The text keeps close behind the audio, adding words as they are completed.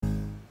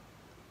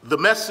The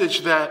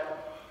message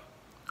that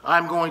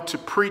I'm going to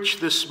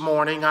preach this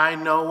morning, I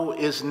know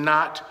is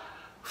not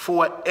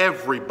for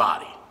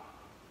everybody,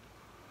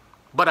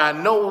 but I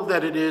know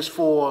that it is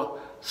for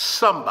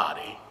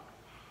somebody,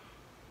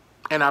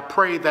 and I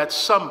pray that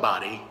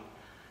somebody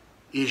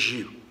is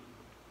you.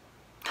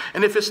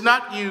 And if it's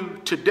not you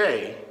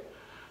today,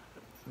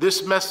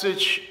 this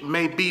message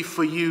may be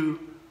for you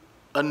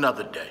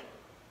another day,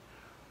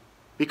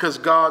 because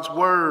God's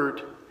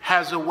word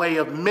has a way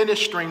of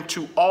ministering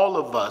to all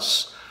of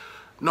us,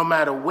 no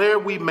matter where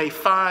we may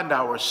find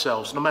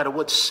ourselves, no matter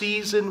what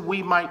season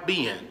we might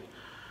be in.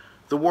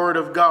 The word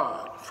of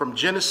God, from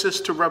Genesis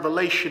to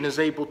Revelation, is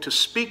able to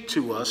speak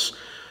to us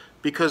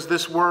because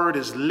this word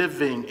is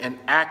living and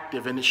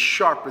active and is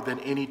sharper than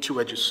any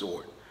two-edged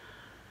sword.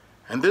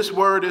 And this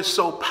word is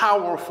so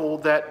powerful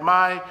that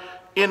my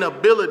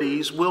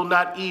inabilities will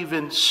not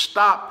even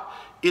stop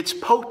its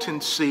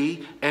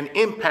potency and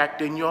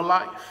impact in your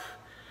life.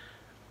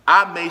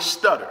 I may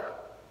stutter,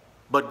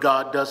 but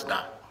God does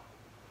not.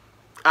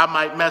 I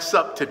might mess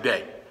up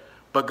today,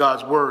 but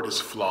God's word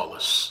is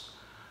flawless.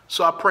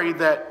 So I pray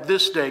that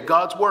this day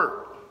God's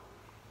word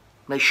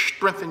may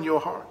strengthen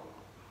your heart,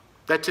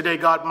 that today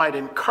God might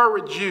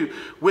encourage you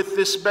with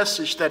this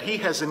message that he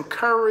has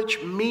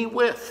encouraged me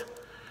with.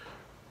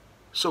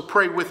 So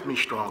pray with me,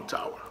 Strong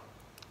Tower.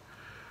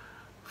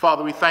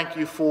 Father, we thank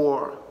you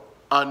for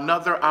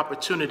another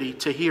opportunity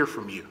to hear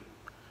from you.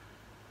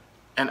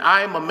 And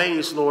I am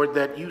amazed, Lord,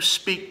 that you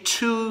speak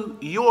to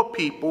your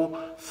people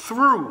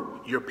through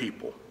your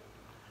people.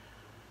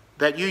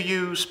 That you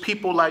use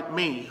people like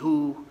me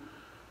who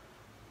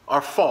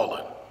are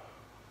fallen,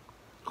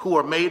 who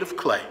are made of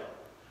clay.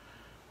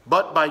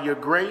 But by your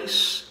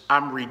grace,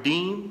 I'm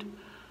redeemed.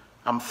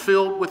 I'm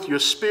filled with your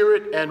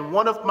spirit, and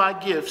one of my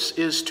gifts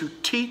is to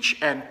teach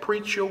and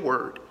preach your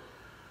word.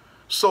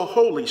 So,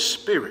 Holy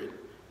Spirit,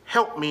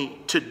 help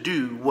me to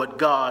do what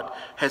God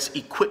has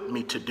equipped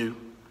me to do.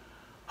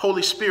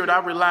 Holy Spirit, I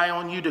rely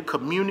on you to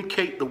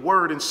communicate the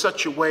word in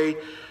such a way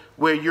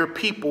where your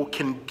people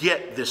can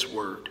get this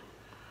word.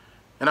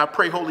 And I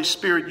pray, Holy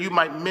Spirit, you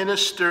might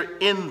minister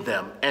in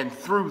them and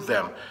through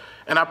them.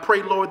 And I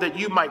pray, Lord, that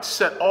you might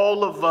set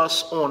all of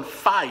us on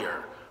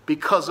fire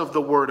because of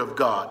the word of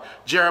God.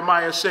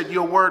 Jeremiah said,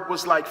 your word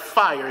was like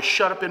fire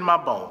shut up in my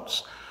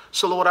bones.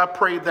 So, Lord, I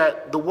pray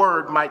that the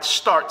word might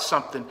start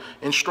something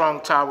in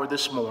Strong Tower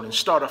this morning.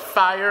 Start a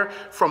fire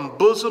from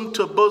bosom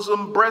to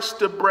bosom, breast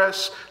to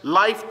breast,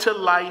 life to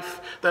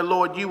life, that,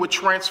 Lord, you would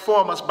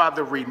transform us by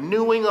the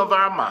renewing of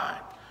our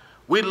mind.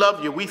 We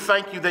love you. We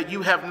thank you that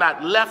you have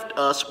not left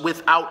us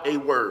without a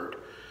word.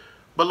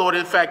 But, Lord,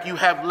 in fact, you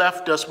have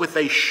left us with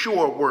a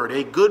sure word,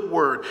 a good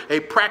word, a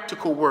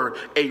practical word,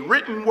 a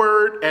written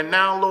word, and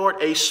now,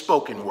 Lord, a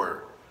spoken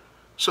word.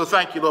 So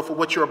thank you, Lord, for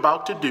what you're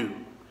about to do.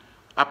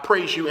 I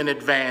praise you in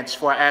advance,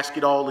 for I ask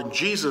it all in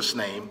Jesus'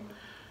 name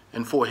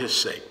and for his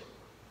sake.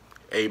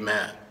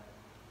 Amen.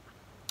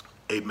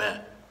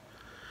 Amen.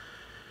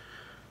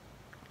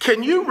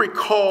 Can you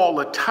recall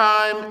a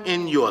time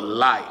in your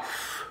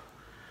life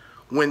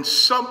when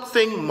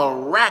something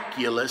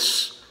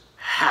miraculous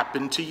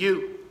happened to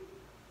you?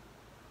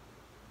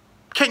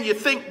 Can you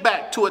think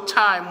back to a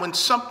time when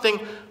something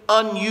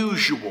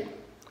unusual,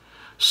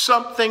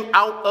 something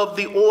out of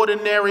the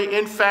ordinary,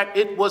 in fact,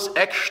 it was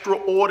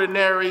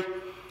extraordinary,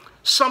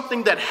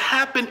 something that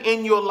happened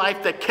in your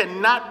life that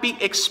cannot be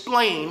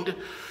explained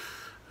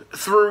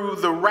through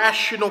the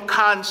rational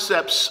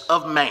concepts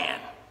of man?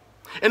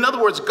 In other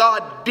words,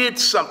 God did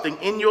something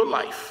in your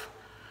life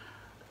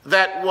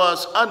that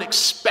was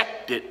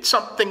unexpected,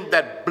 something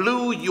that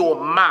blew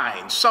your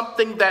mind,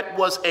 something that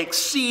was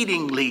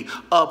exceedingly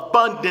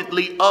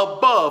abundantly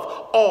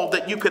above all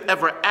that you could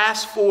ever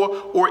ask for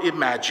or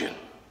imagine.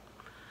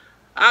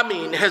 I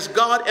mean, has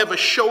God ever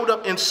showed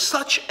up in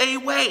such a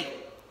way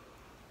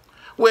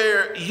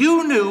where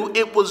you knew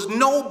it was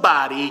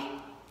nobody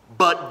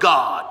but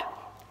God?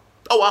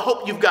 Oh, I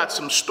hope you've got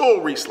some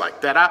stories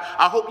like that.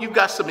 I hope you've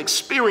got some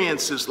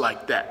experiences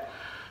like that,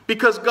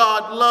 because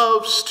God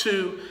loves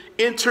to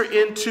enter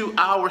into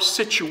our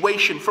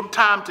situation from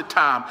time to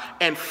time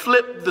and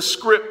flip the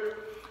script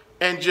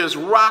and just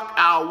rock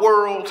our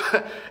world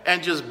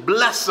and just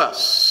bless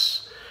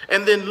us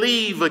and then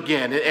leave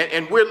again.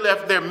 And we're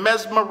left there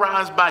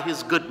mesmerized by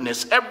his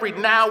goodness. Every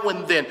now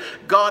and then,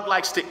 God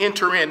likes to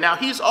enter in. Now,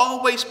 he's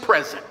always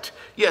present.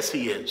 Yes,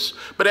 he is.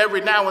 But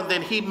every now and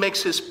then, he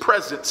makes his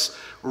presence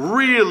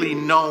really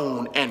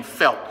known and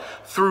felt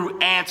through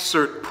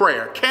answered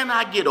prayer. Can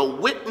I get a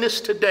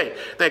witness today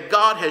that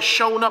God has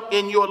shown up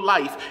in your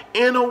life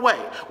in a way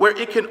where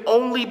it can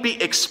only be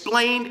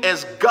explained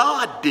as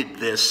God did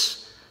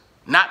this,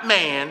 not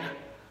man,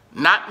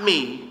 not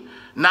me,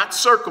 not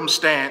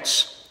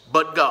circumstance,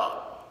 but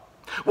God?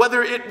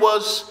 Whether it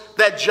was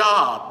that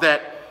job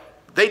that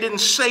they didn't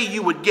say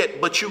you would get,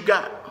 but you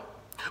got,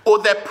 or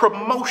that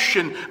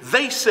promotion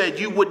they said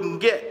you wouldn't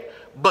get,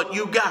 but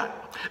you got,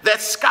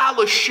 that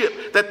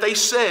scholarship that they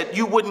said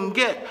you wouldn't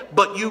get,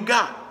 but you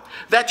got.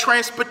 that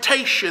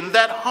transportation,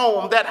 that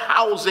home, that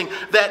housing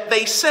that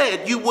they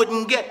said you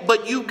wouldn't get,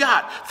 but you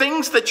got.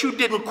 Things that you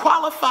didn't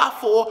qualify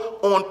for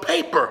on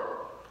paper,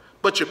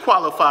 but you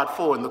qualified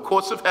for in the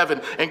courts of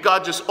heaven. And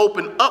God just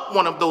opened up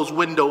one of those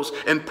windows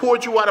and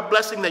poured you out a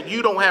blessing that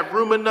you don't have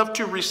room enough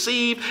to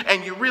receive,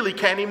 and you really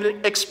can't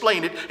even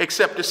explain it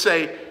except to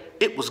say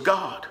it was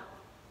God.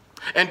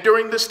 And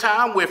during this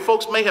time where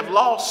folks may have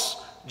lost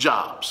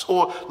jobs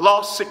or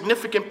lost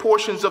significant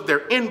portions of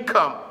their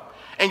income,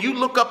 and you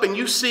look up and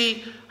you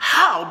see,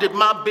 how did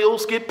my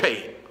bills get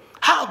paid?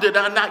 How did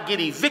I not get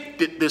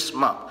evicted this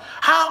month?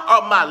 How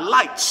are my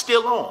lights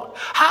still on?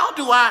 How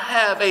do I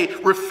have a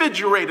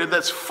refrigerator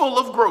that's full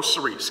of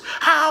groceries?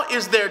 How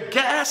is there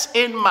gas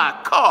in my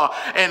car?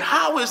 And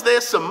how is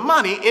there some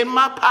money in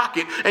my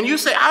pocket? And you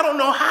say, I don't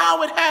know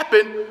how it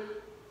happened,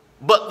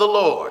 but the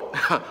Lord.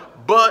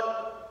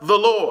 But the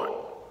Lord.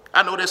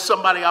 I know there's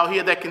somebody out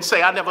here that can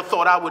say, I never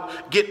thought I would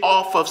get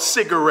off of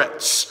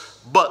cigarettes,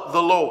 but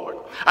the Lord.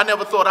 I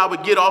never thought I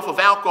would get off of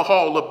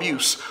alcohol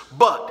abuse,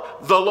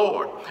 but the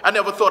Lord. I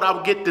never thought I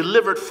would get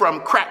delivered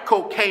from crack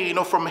cocaine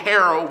or from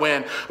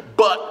heroin,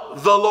 but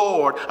the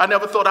Lord. I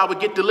never thought I would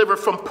get delivered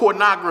from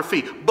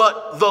pornography,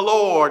 but the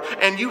Lord.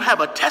 And you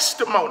have a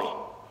testimony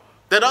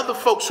that other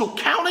folks who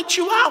counted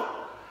you out,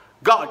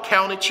 God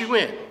counted you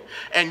in.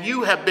 And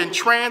you have been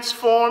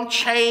transformed,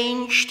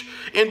 changed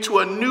into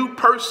a new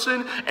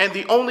person. And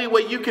the only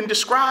way you can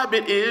describe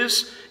it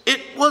is,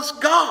 it was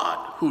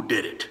God who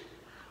did it.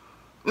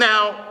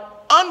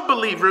 Now,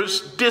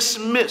 unbelievers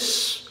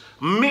dismiss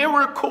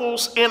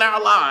miracles in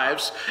our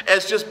lives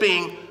as just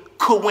being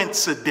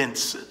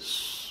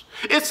coincidences.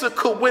 It's a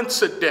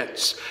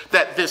coincidence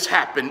that this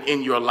happened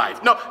in your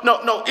life. No,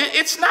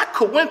 it's not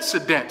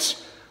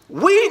coincidence.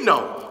 We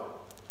know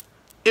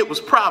it was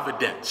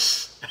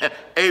providence.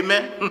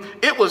 Amen.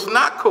 It was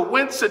not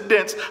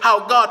coincidence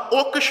how God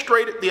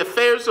orchestrated the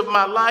affairs of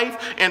my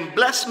life and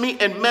blessed me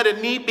and met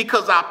a need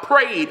because I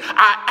prayed.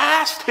 I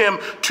asked him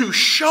to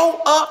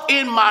show up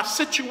in my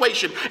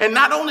situation. And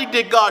not only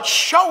did God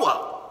show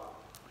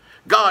up,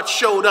 God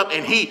showed up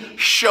and he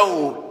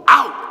showed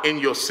out in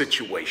your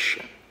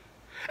situation.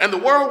 And the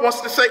world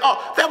wants to say,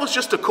 oh, that was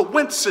just a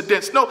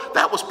coincidence. No,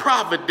 that was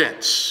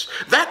providence.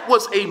 That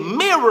was a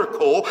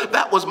miracle.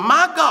 That was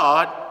my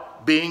God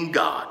being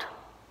God.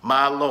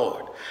 My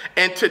Lord.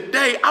 And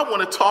today, I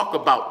want to talk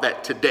about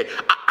that today.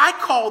 I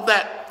call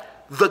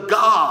that the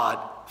God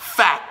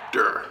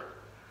factor.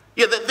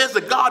 Yeah, there's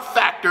a God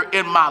factor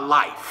in my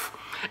life.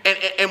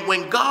 And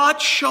when God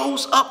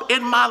shows up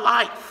in my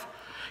life,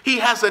 he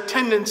has a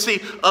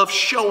tendency of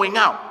showing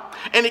out.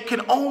 And it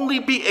can only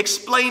be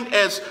explained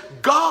as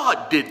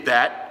God did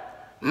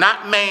that,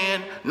 not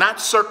man,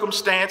 not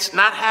circumstance,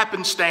 not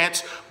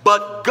happenstance,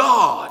 but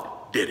God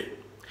did it.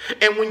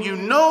 And when you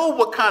know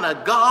what kind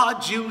of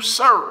God you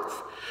serve,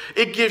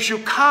 it gives you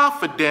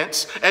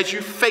confidence as you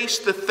face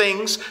the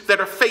things that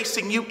are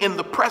facing you in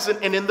the present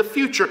and in the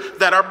future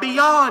that are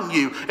beyond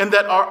you and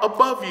that are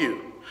above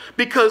you.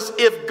 Because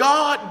if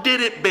God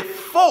did it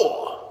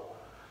before,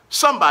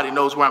 somebody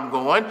knows where I'm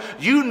going,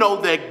 you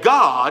know that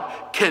God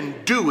can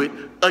do it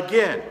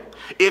again.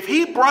 If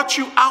he brought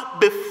you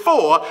out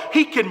before,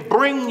 he can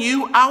bring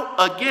you out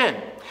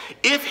again.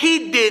 If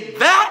he did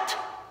that,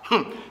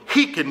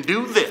 he can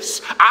do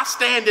this. I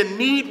stand in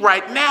need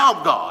right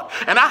now, God,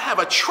 and I have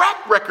a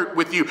track record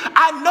with you.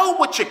 I know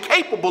what you're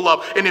capable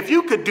of, and if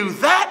you could do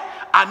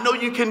that, I know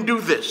you can do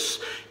this.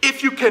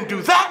 If you can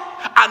do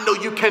that, I know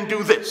you can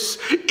do this.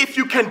 If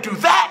you can do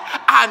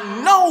that,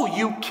 I know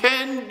you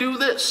can do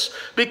this,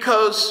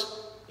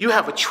 because you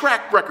have a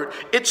track record.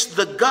 It's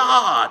the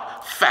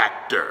God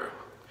factor.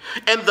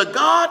 And the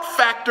God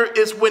factor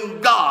is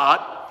when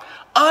God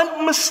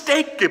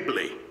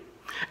unmistakably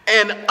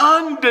and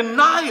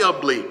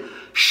undeniably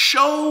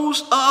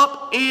shows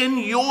up in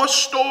your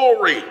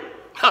story.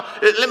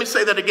 Let me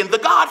say that again. The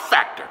God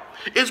factor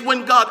is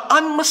when God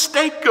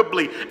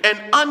unmistakably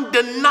and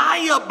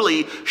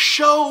undeniably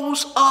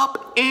shows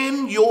up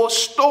in your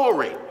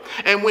story.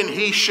 And when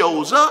he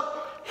shows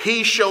up,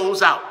 he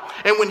shows out.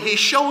 And when he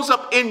shows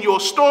up in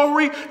your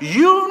story,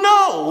 you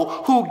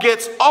know who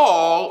gets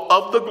all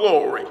of the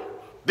glory.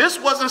 This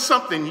wasn't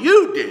something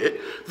you did.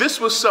 This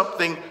was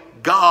something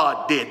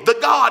God did. The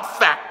God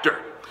factor.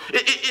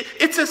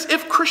 It's as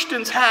if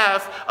Christians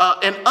have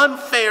an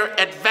unfair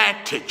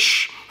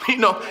advantage. You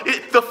know,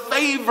 the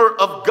favor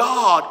of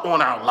God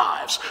on our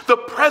lives, the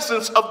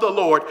presence of the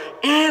Lord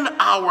in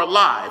our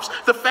lives,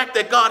 the fact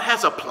that God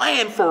has a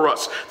plan for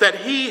us, that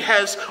he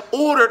has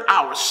ordered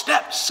our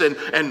steps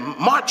and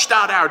marched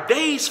out our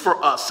days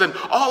for us, and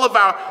all of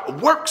our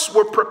works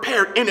were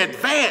prepared in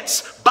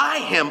advance by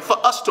him for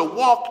us to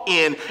walk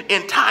in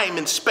time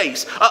and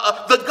space.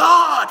 The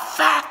God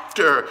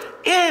factor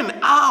in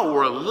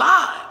our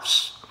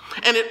lives.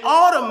 And it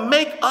ought to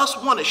make us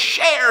want to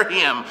share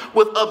him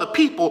with other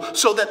people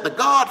so that the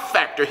God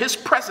factor, his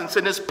presence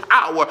and his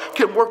power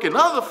can work in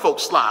other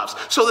folks' lives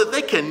so that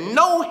they can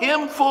know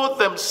him for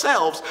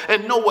themselves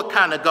and know what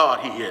kind of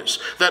God he is.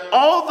 That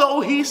although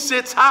he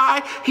sits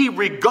high, he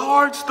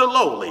regards the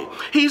lowly.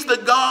 He's the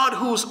God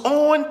who's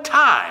on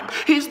time.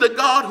 He's the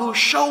God who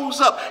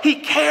shows up. He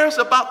cares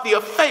about the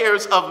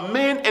affairs of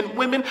men and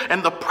women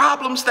and the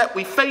problems that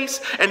we face.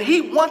 And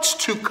he wants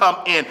to come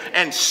in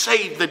and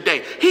save the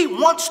day. He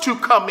wants to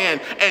come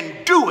in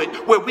and do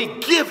it where we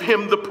give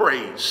him the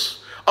praise.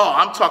 Oh,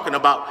 I'm talking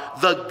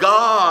about the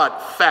God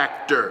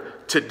factor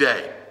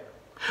today.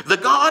 The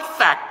God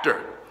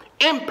factor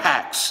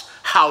impacts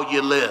how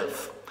you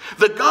live.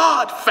 The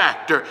God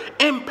factor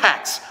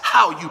impacts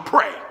how you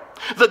pray.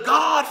 The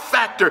God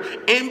factor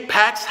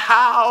impacts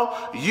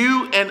how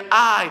you and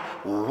I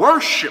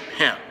worship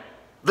him.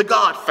 The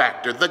God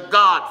factor, the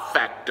God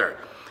factor.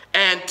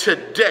 And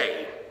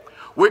today,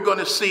 we're going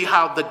to see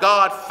how the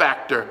God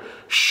factor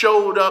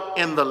showed up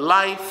in the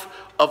life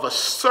of a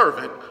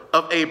servant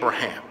of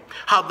Abraham.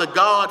 How the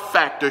God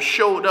factor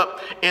showed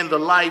up in the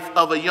life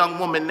of a young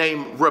woman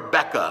named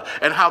Rebecca.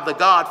 And how the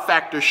God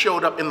factor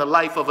showed up in the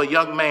life of a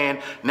young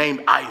man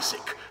named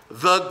Isaac.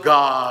 The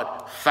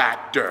God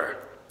factor.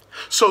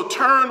 So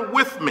turn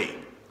with me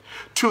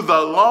to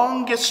the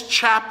longest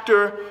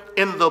chapter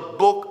in the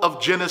book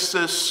of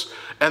Genesis,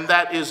 and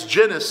that is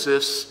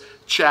Genesis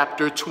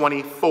chapter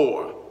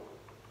 24.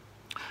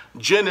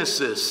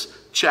 Genesis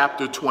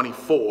chapter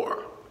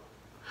 24.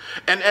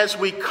 And as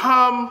we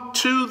come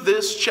to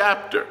this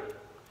chapter,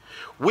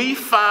 we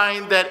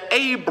find that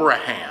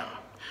Abraham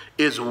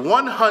is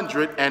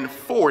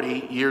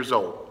 140 years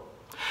old.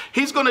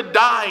 He's going to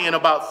die in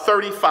about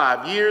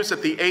 35 years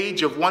at the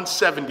age of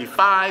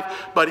 175,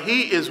 but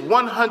he is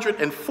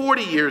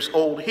 140 years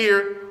old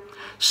here.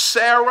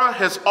 Sarah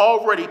has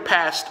already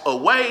passed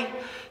away.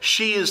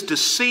 She is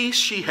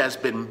deceased. She has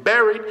been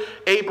buried.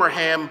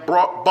 Abraham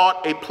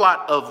bought a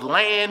plot of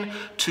land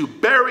to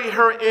bury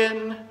her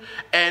in.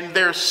 And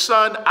their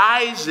son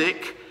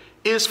Isaac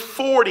is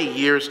 40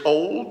 years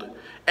old.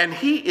 And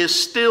he is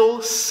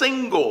still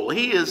single.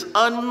 He is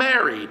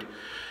unmarried.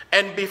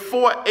 And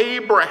before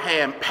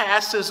Abraham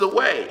passes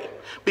away,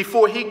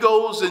 before he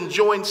goes and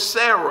joins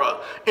Sarah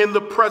in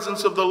the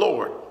presence of the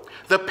Lord,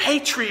 the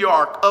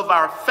patriarch of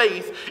our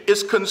faith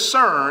is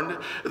concerned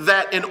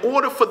that in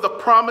order for the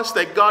promise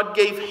that God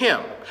gave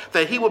him,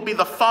 that he would be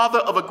the father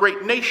of a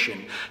great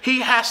nation,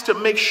 he has to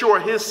make sure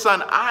his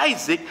son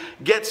Isaac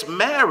gets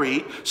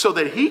married so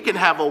that he can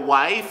have a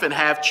wife and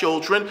have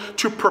children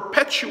to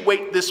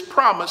perpetuate this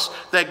promise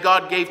that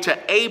God gave to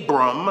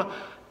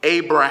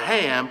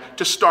Abraham,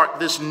 to start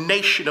this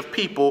nation of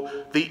people,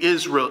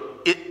 Israel,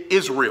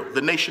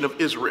 the nation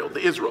of Israel,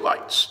 the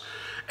Israelites.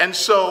 And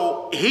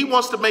so he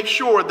wants to make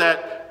sure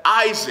that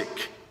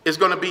Isaac is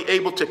going to be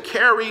able to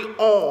carry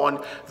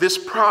on this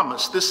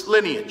promise, this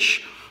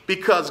lineage,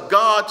 because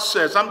God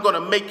says, I'm going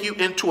to make you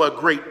into a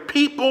great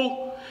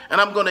people, and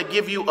I'm going to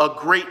give you a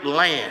great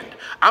land.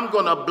 I'm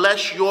going to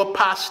bless your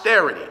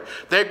posterity.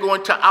 They're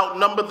going to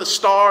outnumber the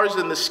stars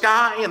in the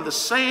sky and the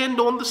sand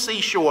on the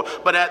seashore.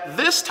 But at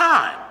this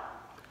time,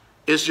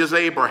 it's just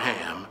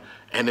Abraham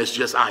and it's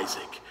just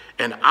Isaac.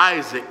 And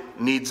Isaac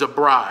needs a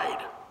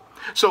bride.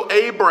 So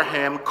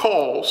Abraham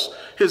calls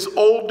his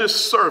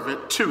oldest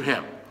servant to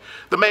him,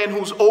 the man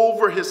who's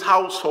over his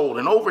household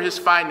and over his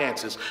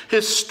finances,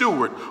 his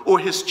steward or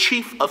his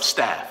chief of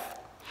staff.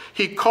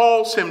 He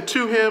calls him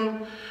to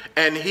him,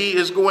 and he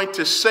is going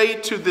to say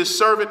to this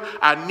servant,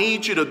 I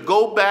need you to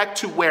go back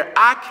to where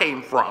I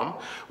came from,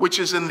 which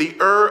is in the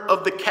Ur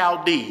of the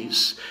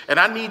Chaldees, and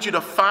I need you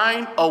to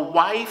find a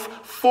wife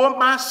for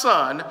my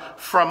son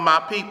from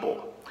my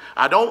people.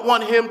 I don't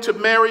want him to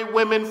marry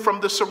women from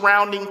the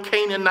surrounding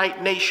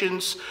Canaanite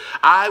nations.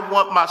 I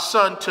want my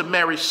son to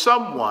marry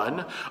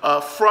someone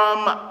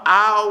from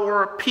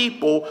our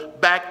people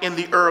back in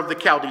the Ur of the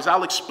Chaldees.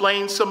 I'll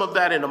explain some of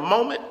that in a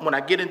moment when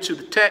I get into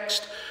the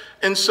text.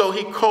 And so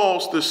he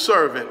calls the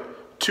servant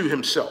to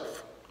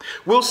himself.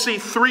 We'll see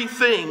three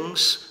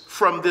things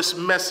from this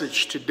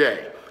message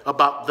today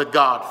about the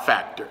God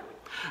factor.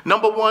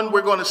 Number one,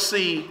 we're going to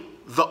see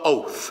the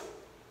oath.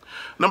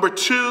 Number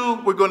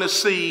two, we're going to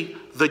see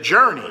the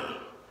journey.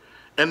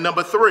 And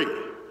number three,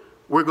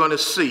 we're going to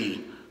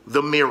see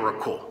the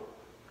miracle.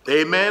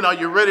 Amen. Are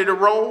you ready to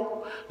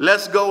roll?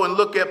 Let's go and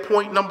look at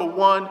point number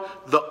one,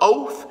 the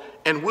oath.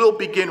 And we'll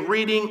begin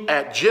reading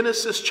at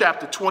Genesis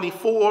chapter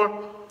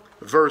 24,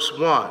 verse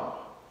 1.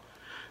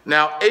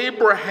 Now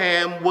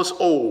Abraham was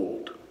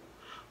old,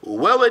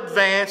 well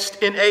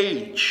advanced in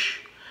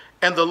age,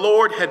 and the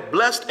Lord had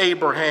blessed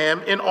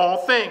Abraham in all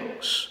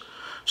things.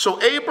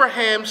 So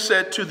Abraham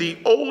said to the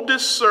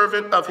oldest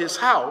servant of his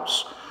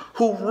house,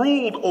 who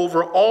ruled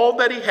over all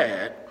that he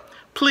had,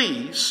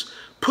 please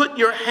put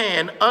your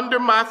hand under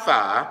my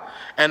thigh,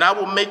 and I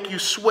will make you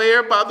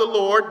swear by the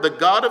Lord, the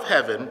God of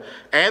heaven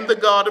and the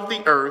God of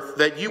the earth,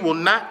 that you will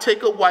not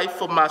take a wife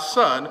for my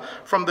son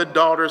from the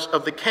daughters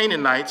of the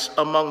Canaanites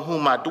among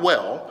whom I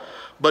dwell,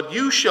 but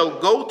you shall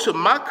go to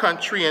my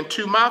country and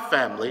to my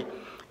family.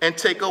 and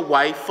take a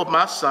wife for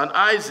my son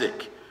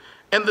Isaac.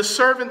 And the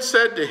servant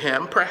said to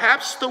him,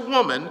 perhaps the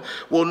woman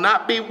will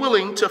not be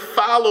willing to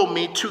follow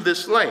me to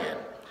this land.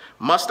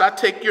 Must I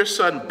take your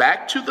son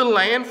back to the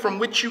land from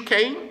which you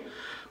came?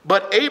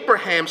 But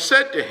Abraham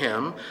said to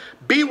him,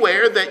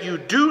 beware that you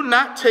do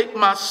not take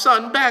my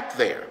son back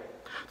there.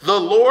 The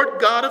Lord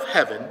God of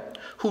heaven,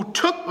 who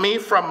took me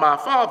from my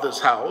father's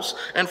house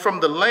and from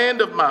the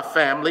land of my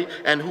family,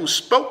 and who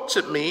spoke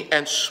to me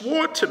and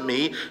swore to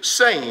me,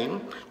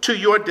 saying, to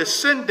your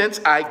descendants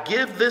I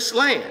give this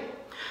land.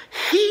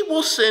 He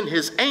will send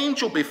his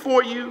angel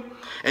before you,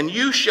 and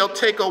you shall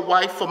take a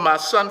wife for my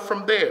son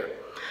from there.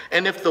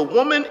 And if the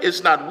woman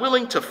is not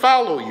willing to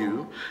follow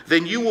you,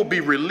 then you will be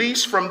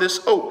released from this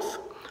oath.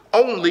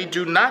 Only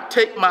do not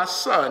take my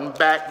son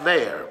back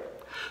there.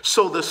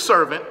 So the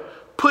servant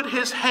put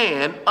his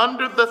hand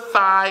under the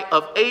thigh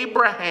of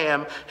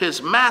Abraham,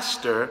 his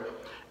master,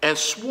 and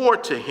swore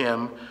to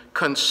him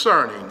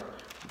concerning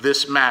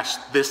this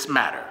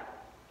matter.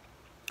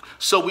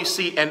 So we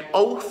see an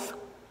oath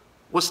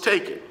was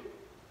taken.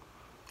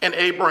 And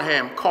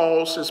Abraham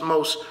calls his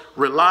most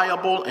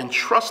reliable and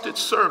trusted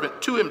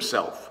servant to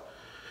himself.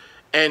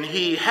 And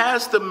he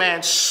has the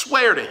man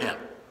swear to him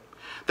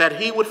that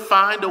he would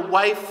find a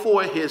wife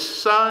for his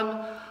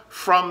son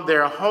from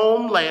their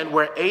homeland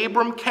where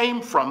Abram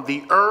came from,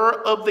 the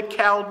Ur of the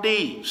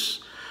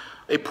Chaldees,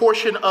 a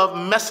portion of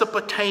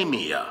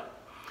Mesopotamia,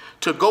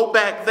 to go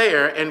back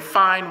there and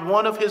find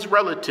one of his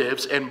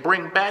relatives and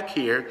bring back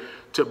here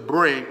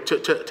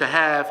to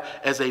have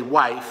as a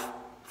wife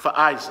for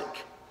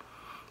Isaac.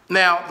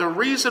 Now, the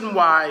reason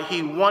why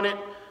he wanted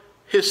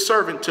his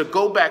servant to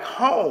go back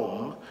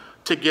home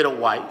to get a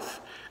wife,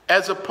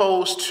 as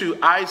opposed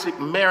to Isaac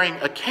marrying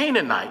a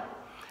Canaanite,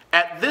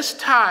 at this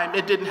time,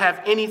 it didn't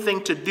have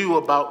anything to do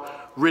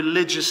about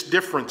religious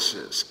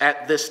differences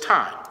at this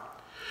time.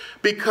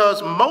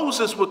 Because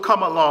Moses would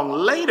come along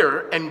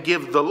later and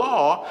give the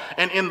law,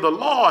 and in the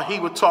law, he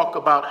would talk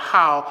about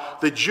how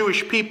the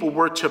Jewish people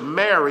were to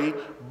marry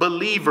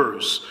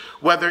believers,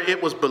 whether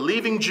it was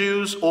believing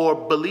Jews or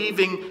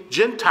believing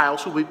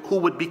Gentiles who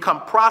would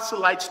become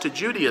proselytes to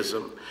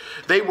Judaism.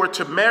 They were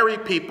to marry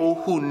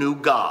people who knew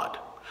God.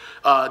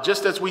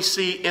 Just as we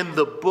see in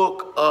the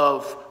book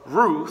of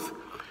Ruth,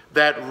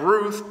 that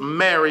Ruth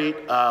married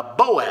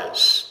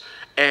Boaz,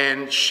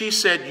 and she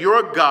said,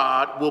 your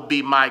God will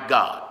be my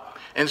God.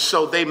 And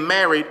so they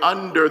married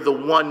under the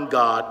one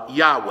God,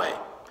 Yahweh.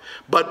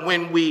 But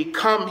when we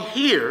come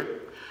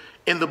here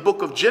in the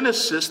book of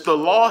Genesis, the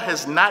law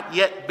has not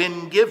yet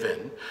been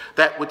given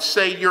that would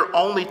say you're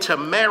only to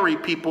marry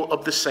people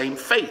of the same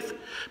faith.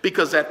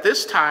 Because at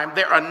this time,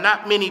 there are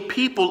not many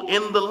people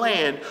in the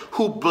land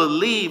who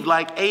believe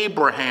like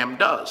Abraham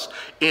does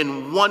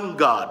in one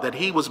God, that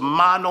he was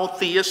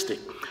monotheistic.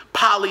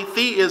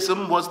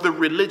 Polytheism was the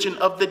religion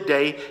of the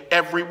day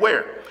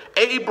everywhere.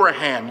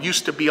 Abraham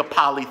used to be a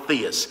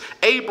polytheist.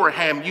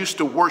 Abraham used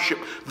to worship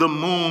the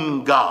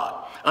moon god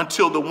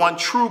until the one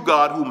true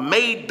God who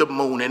made the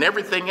moon and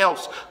everything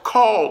else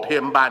called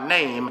him by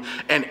name.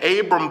 And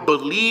Abram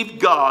believed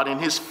God,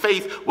 and his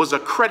faith was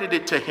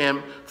accredited to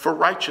him for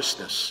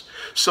righteousness.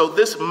 So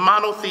this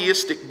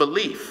monotheistic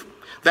belief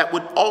that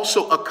would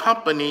also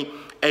accompany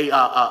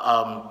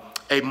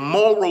a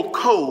moral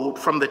code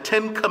from the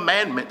Ten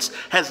Commandments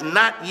has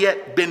not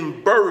yet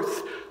been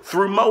birthed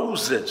through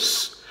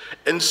Moses.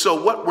 And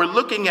so what we're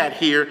looking at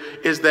here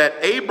is that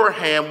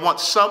Abraham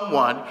wants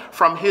someone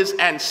from his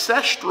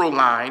ancestral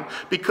line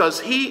because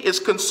he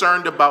is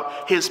concerned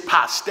about his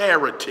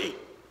posterity.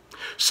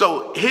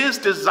 So his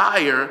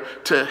desire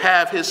to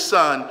have his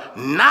son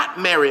not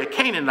marry a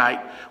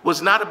Canaanite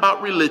was not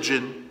about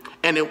religion,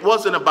 and it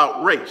wasn't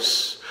about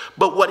race.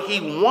 But what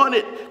he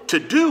wanted to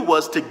do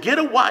was to get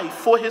a wife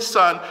for his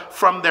son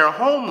from their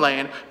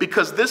homeland,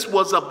 because this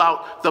was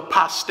about the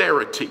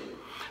posterity.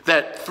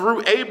 That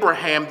through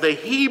Abraham, the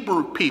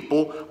Hebrew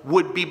people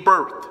would be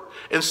birthed.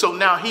 And so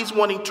now he's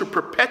wanting to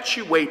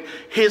perpetuate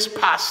his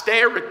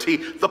posterity,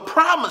 the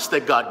promise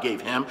that God gave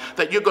him,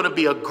 that you're going to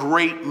be a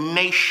great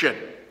nation.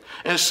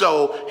 And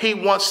so he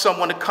wants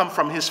someone to come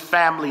from his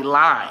family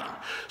line.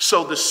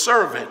 So the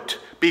servant,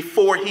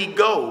 before he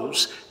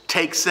goes,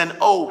 takes an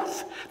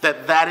oath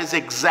that that is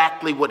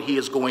exactly what he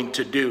is going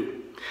to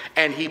do.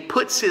 And he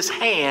puts his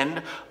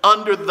hand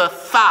under the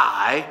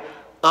thigh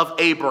of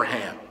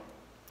Abraham.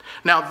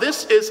 Now,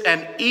 this is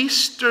an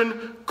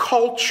Eastern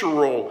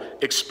cultural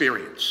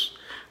experience.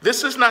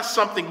 This is not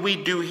something we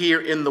do here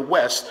in the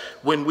West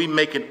when we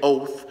make an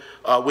oath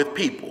with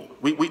people.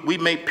 We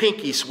make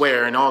pinky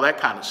swear and all that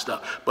kind of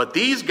stuff. But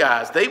these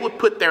guys, they would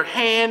put their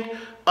hand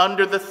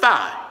under the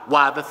thigh.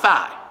 Why the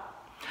thigh?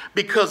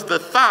 Because the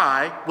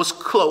thigh was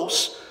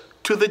close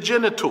to the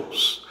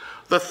genitals.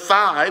 The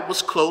thigh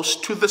was close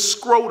to the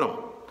scrotum.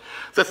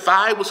 The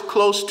thigh was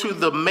close to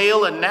the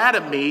male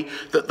anatomy,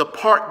 the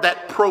part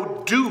that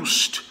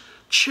produced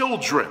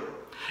children.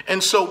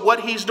 And so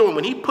what he's doing,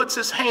 when he puts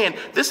his hand,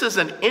 this is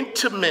an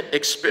intimate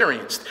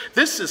experience.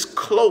 This is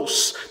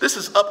close. This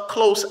is up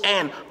close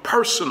and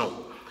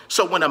personal.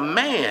 So when a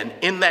man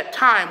in that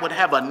time would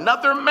have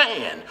another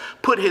man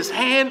put his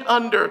hand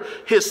under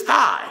his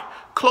thigh,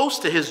 close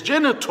to his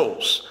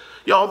genitals,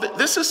 y'all,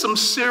 this is some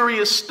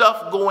serious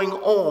stuff going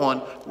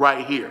on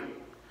right here.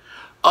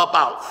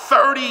 About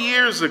 30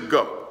 years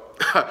ago,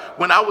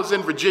 when I was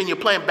in Virginia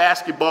playing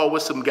basketball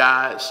with some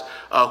guys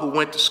who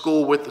went to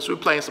school with us, we were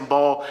playing some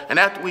ball, and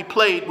after we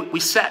played, we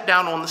sat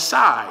down on the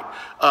side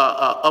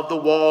of the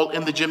wall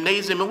in the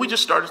gymnasium, and we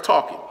just started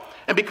talking.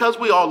 And because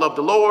we all love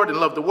the Lord and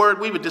love the Word,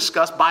 we would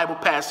discuss Bible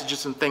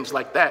passages and things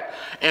like that.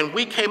 And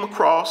we came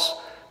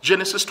across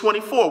Genesis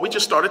 24. We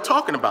just started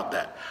talking about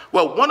that.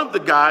 Well, one of the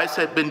guys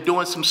had been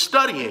doing some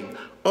studying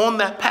on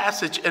that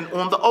passage and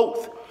on the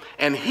oath.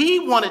 And he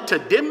wanted to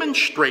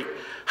demonstrate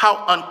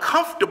how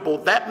uncomfortable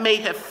that may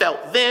have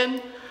felt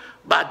then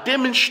by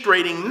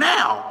demonstrating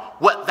now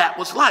what that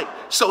was like.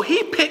 So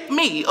he picked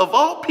me, of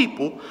all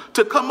people,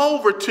 to come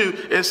over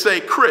to and say,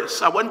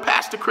 Chris, I wasn't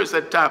Pastor Chris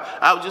at the time,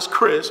 I was just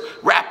Chris,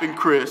 rapping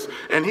Chris.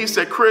 And he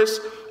said, Chris,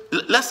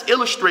 let's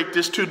illustrate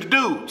this to the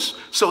dudes.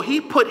 So he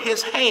put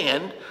his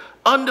hand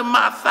under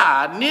my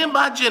thigh, near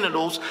my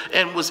genitals,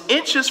 and was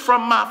inches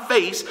from my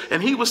face.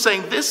 And he was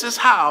saying, this is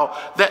how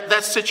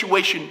that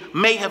situation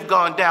may have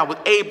gone down with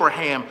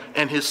Abraham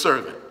and his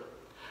servant.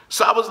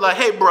 So I was like,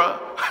 hey, bro,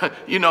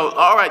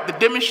 all right, the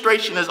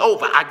demonstration is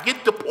over. I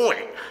get the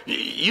point.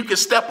 You can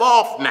step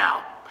off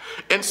now.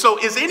 And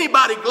so is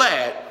anybody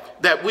glad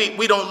that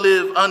we don't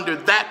live under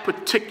that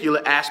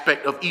particular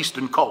aspect of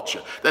Eastern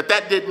culture,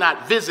 that did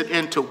not visit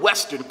into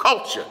Western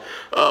culture,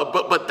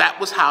 but that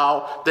was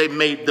how they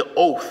made the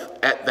oath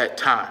at that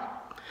time.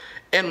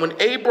 And when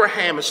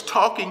Abraham is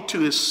talking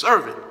to his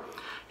servant,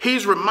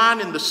 he's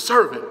reminding the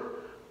servant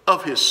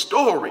of his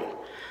story.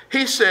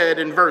 He said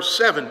in verse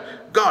 7,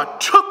 God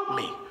took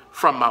me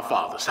from my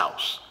father's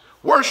house,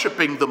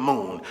 worshiping the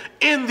moon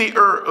in the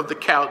Ur of the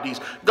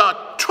Chaldees.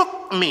 God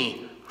took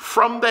me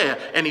from there,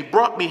 and he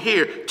brought me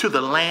here to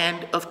the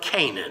land of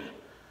Canaan.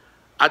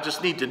 I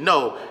just need to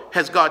know,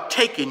 has God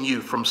taken you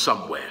from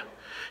somewhere?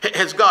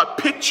 Has God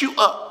picked you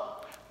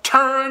up,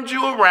 turned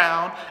you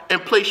around,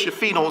 and placed your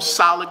feet on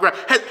solid ground?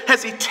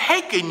 Has he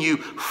taken you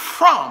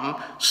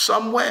from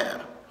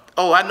somewhere?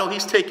 Oh, I know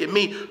he's taken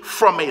me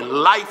from a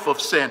life of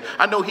sin.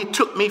 I know he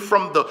took me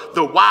from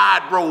the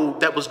wide road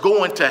that was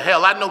going to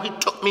hell. I know he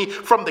took me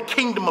from the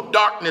kingdom of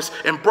darkness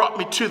and brought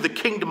me to the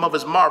kingdom of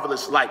his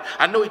marvelous light.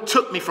 I know he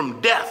took me from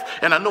death,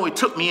 and I know he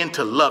took me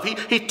into love.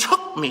 He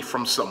took me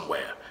from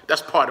somewhere.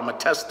 That's part of my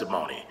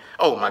testimony.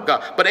 Oh, my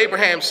God. But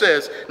Abraham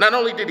says, not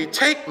only did he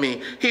take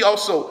me, he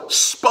also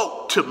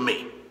spoke to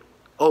me.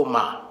 Oh,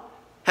 my.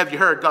 Have you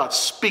heard God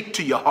speak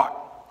to your heart?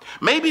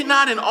 Maybe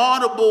not in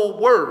audible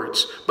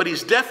words, but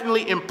he's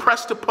definitely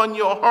impressed upon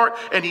your heart,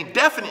 and he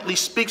definitely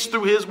speaks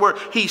through his word.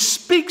 He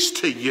speaks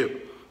to you.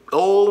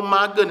 Oh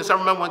my goodness. I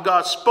remember when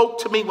God spoke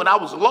to me when I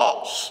was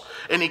lost,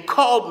 and he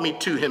called me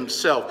to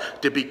himself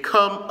to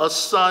become a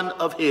son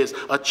of his,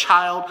 a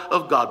child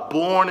of God,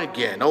 born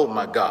again. Oh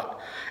my God.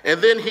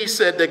 And then he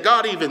said that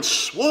God even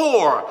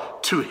swore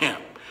to him,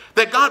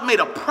 that God made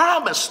a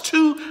promise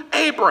to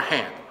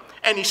Abraham.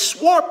 And he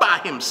swore by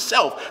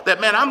himself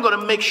that, man, I'm going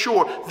to make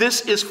sure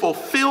this is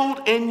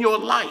fulfilled in your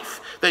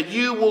life, that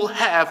you will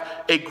have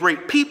a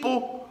great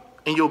people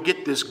and you'll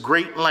get this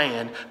great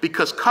land,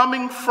 because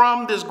coming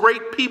from this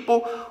great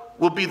people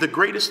will be the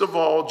greatest of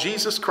all,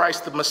 Jesus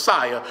Christ, the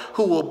Messiah,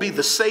 who will be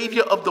the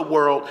Savior of the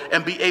world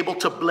and be able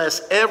to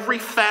bless every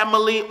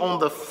family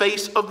on the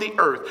face of the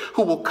earth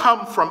who will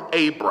come from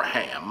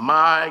Abraham.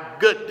 My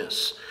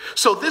goodness.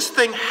 So this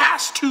thing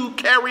has to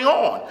carry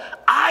on.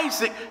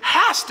 Isaac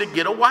has to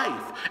get a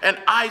wife, and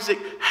Isaac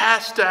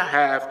has to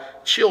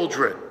have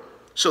children.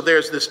 So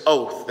there's this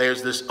oath.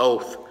 There's this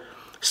oath.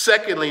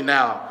 Secondly,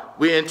 now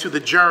we're into the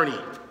journey,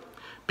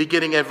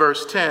 beginning at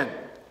verse 10.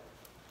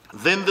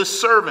 Then the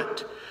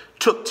servant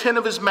took 10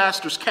 of his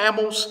master's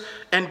camels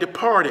and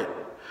departed,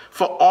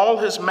 for all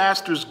his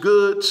master's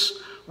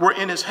goods were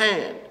in his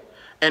hand.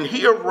 And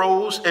he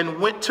arose and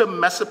went to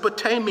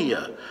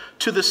Mesopotamia,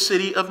 to the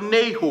city of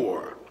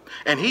Nahor.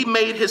 And he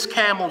made his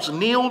camels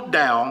kneel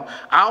down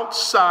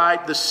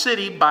outside the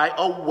city by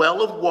a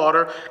well of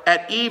water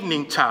at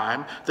evening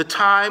time, the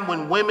time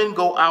when women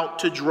go out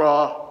to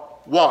draw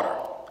water.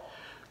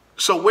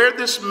 So where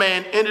this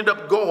man ended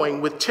up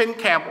going with 10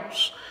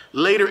 camels,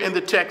 later in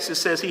the text it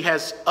says he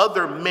has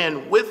other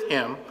men with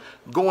him,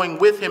 going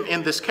with him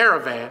in this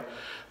caravan.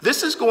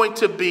 This is going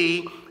to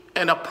be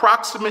an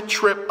approximate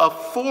trip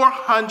of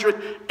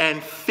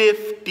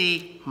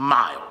 450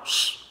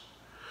 miles.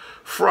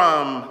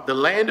 From the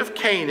land of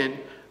Canaan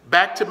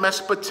back to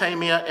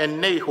Mesopotamia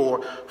and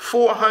Nahor,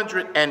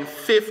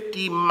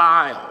 450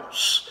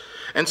 miles.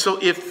 And so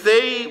if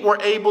they were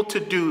able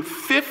to do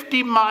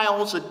 50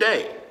 miles a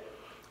day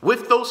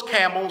with those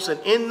camels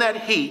and in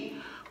that heat,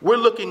 we're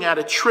looking at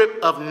a trip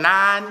of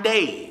 9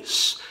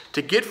 days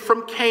to get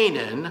from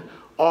Canaan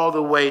all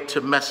the way to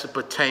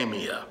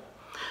Mesopotamia.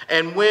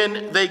 And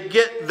when they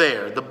get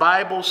there, the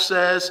Bible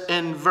says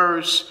in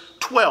verse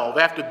 12,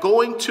 after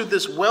going to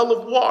this well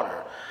of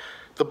water,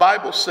 the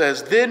Bible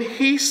says, then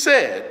he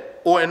said,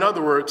 or in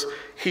other words,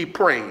 he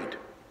prayed.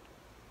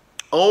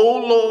 O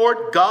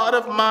Lord, God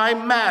of my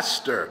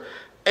master,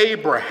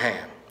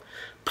 Abraham,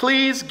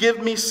 please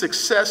give me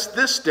success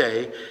this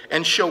day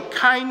and show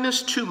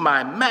kindness to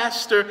my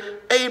master,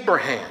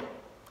 Abraham.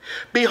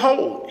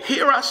 Behold,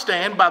 here I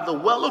stand by the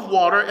well of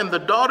water, and the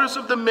daughters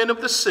of the men of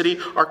the city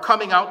are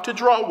coming out to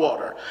draw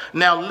water.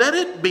 Now let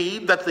it be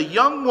that the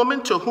young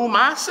woman to whom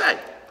I say,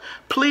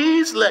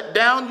 please let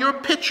down your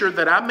pitcher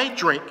that I may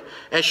drink,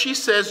 and she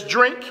says,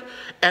 drink,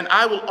 and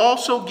I will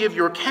also give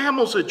your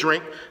camels a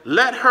drink.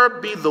 Let her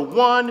be the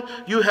one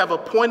you have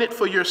appointed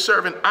for your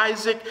servant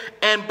Isaac,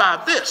 and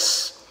by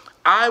this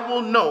I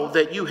will know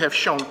that you have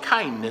shown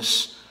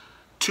kindness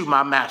to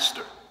my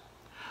master.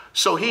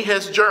 So he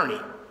has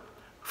journeyed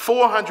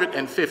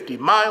 450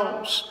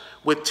 miles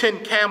with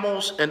 10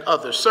 camels and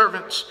other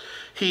servants.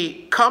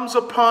 He comes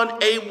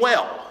upon a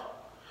well,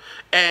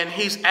 and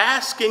he's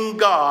asking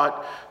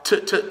God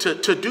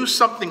to do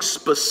something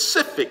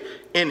specific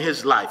in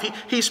his life.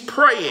 He's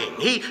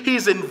praying.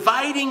 He's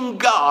inviting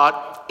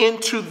God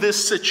into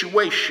this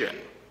situation.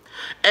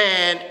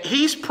 And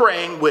he's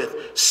praying with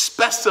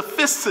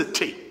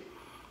specificity.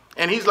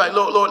 And he's like,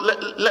 Lord,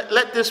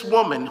 let this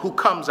woman who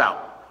comes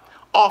out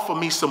offer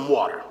me some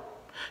water.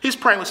 He's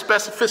praying with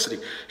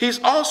specificity. He's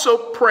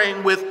also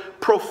praying with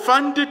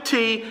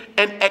profundity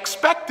and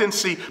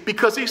expectancy,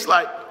 because he's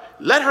like,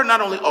 let her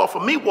not only offer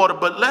me water,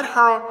 but let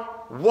her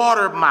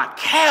water my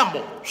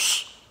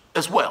camels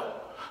as well.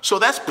 So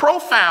that's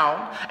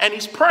profound, and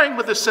he's praying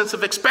with a sense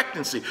of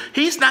expectancy.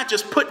 He's not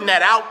just putting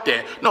that out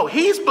there. No,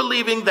 he's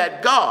believing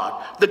that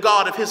God, the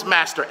God of his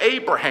master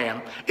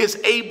Abraham, is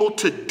able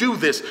to do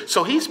this.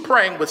 So he's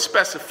praying with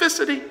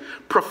specificity,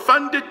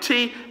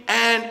 profundity,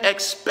 and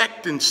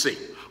expectancy.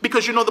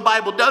 Because you know the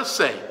Bible does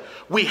say,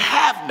 we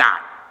have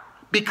not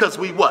because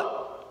we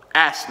what?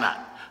 Ask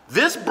not.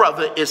 This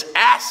brother is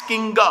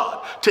asking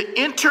God to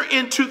enter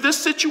into this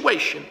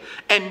situation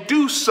and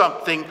do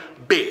something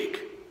big.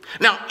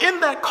 Now, in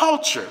that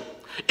culture,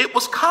 it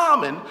was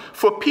common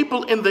for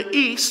people in the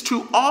East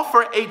to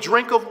offer a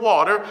drink of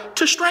water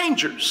to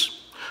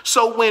strangers.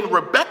 So when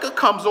Rebecca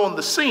comes on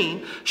the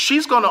scene,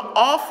 she's going to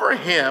offer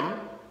him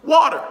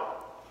water.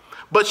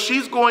 But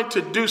she's going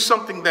to do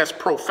something that's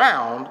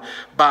profound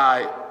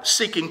by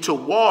seeking to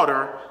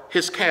water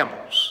his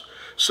camels.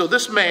 So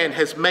this man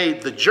has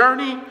made the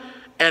journey,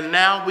 and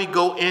now we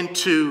go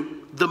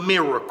into the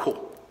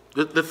miracle.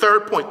 The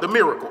third point, the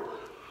miracle.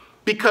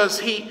 Because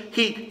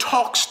he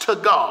talks to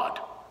God.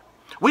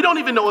 We don't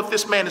even know if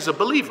this man is a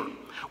believer.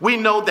 We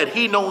know that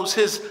he knows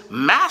his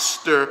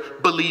master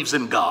believes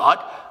in God,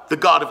 the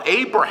God of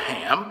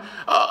Abraham.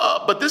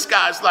 But this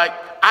guy's like,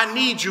 I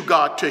need you,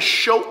 God, to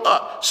show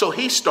up. So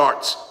he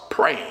starts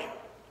praying.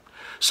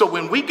 So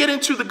when we get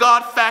into the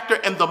God factor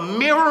and the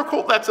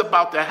miracle that's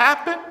about to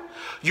happen,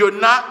 you're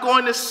not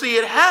going to see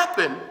it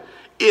happen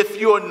if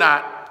you're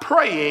not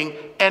praying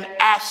and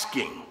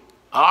asking.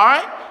 All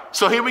right?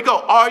 So here we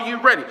go. Are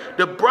you ready?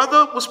 The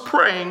brother was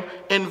praying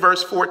in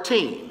verse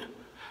 14.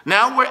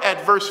 Now we're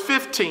at verse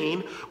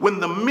 15 when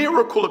the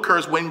miracle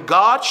occurs, when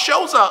God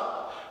shows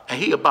up and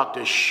he about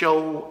to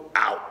show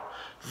out.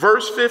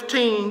 Verse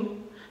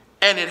 15,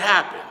 and it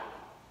happened.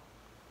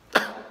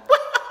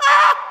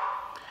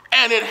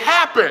 And it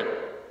happened.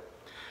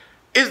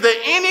 Is there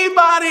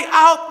anybody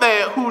out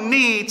there who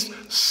needs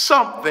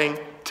something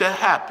to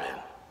happen?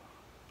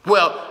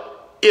 Well,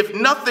 if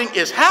nothing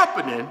is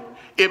happening,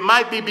 it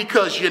might be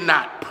because you're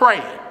not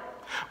praying.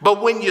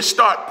 But when you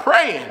start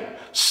praying,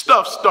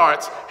 stuff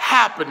starts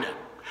happening.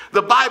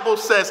 The Bible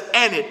says,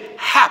 and it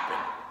happened.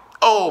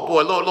 Oh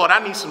boy, Lord,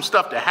 I need some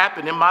stuff to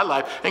happen in my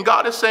life. And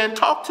God is saying,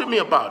 talk to me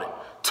about it.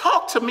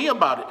 Talk to me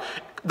about it.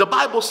 The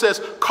Bible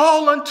says,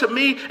 call unto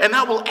me and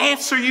I will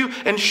answer you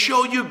and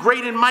show you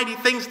great and mighty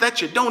things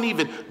that you don't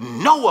even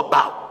know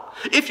about.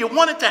 If you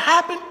want it to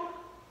happen,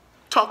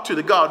 talk to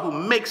the God who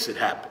makes it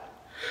happen.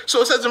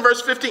 So it says in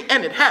verse 15,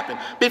 and it happened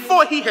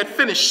before he had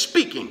finished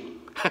speaking,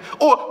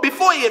 or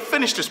before he had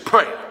finished his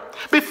prayer,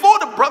 before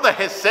the brother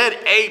has said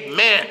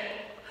amen,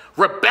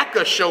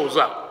 Rebecca shows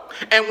up.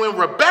 And when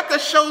Rebecca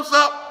shows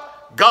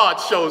up, God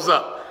shows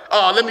up.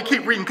 Let me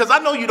keep reading because I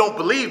know you don't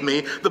believe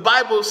me. The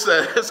Bible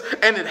says,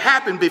 and it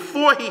happened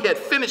before he had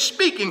finished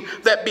speaking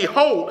that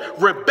behold,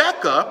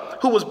 Rebecca,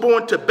 who was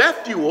born to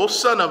Bethuel,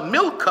 son of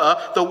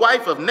Milcah, the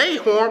wife of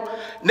Nahor,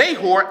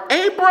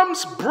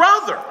 Abram's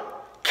brother,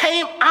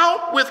 came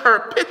out with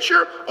her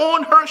pitcher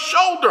on her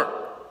shoulder.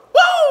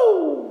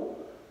 Woo!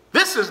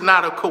 This is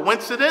not a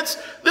coincidence.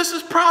 This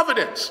is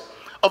providence.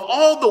 Of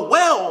all the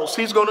wells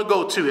he's going to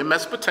go to in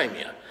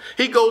Mesopotamia,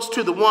 he goes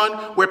to the one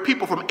where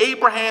people from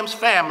Abraham's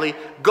family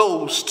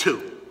goes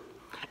to.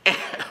 And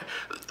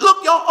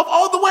look, y'all, of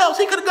all the wells,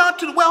 he could have gone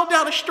to the well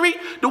down the street,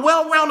 the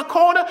well around the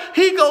corner.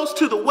 He goes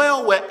to the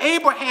well where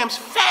Abraham's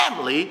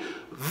family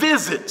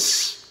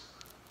visits.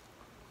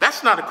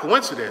 That's not a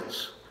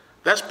coincidence.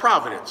 That's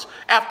providence.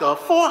 After a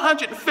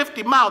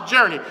 450-mile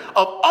journey,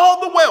 of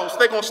all the wells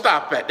they're going to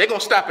stop at, they're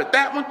going to stop at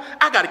that one.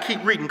 I got to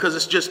keep reading because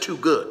it's just too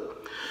good.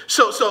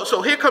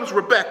 So here comes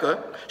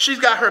Rebekah. She's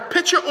got her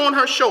pitcher on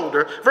her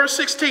shoulder. Verse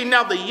 16,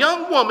 now the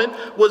young woman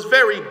was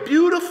very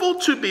beautiful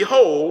to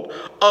behold,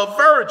 a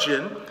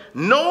virgin.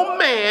 No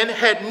man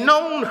had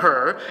known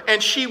her,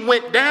 and she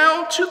went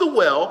down to the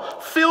well,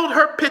 filled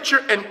her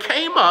pitcher, and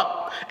came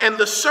up. And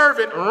the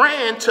servant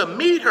ran to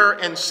meet her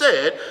and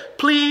said,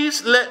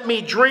 please let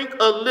me drink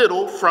a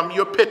little from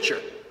your pitcher.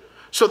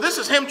 So this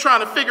is him trying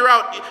to figure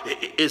out,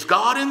 is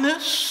God in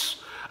this?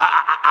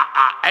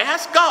 I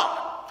asked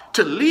God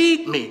to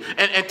lead me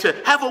and to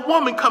have a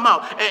woman come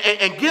out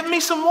and give me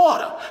some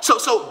water.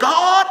 So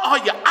God, are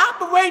you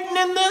operating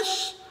in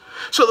this?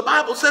 So the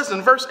Bible says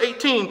in verse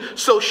 18,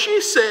 so she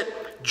said,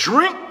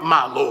 drink,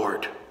 my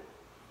Lord.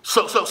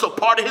 So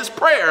part of his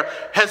prayer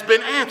has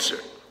been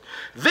answered.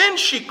 Then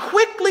she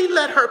quickly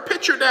let her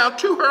pitcher down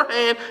to her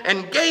hand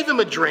and gave him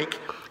a drink.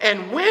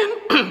 And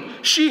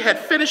when she had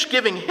finished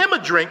giving him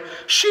a drink,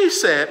 she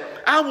said,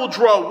 I will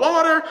draw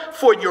water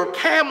for your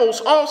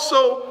camels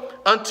also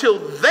until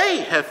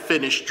they have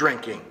finished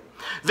drinking.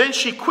 Then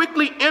she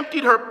quickly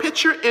emptied her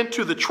pitcher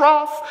into the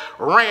trough,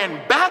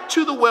 ran back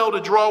to the well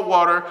to draw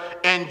water,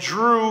 and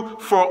drew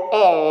for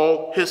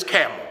all his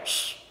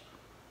camels.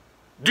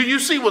 Do you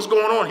see what's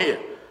going on here?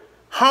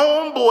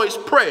 Homeboy's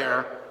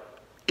prayer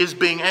is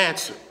being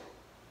answered.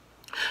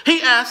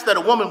 He asked that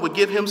a woman would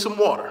give him some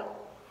water.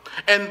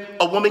 And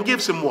a woman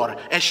gives him water.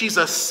 And she's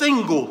a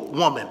single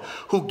woman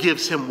who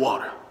gives him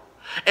water.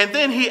 And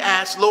then he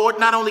asked, Lord,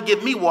 not only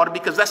give me water,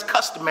 because that's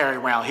customary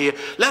around here,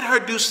 let her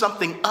do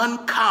something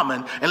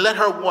uncommon and let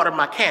her water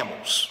my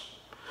camels.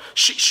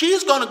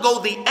 She's going to go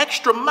the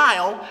extra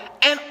mile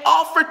and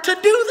offer to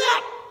do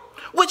that,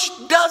 which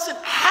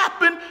doesn't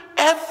happen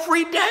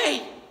every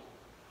day.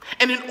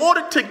 And in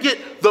order to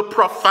get the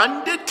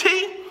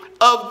profundity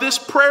of this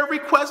prayer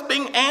request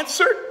being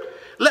answered,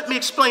 let me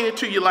explain it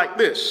to you like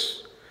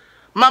this.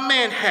 My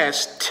man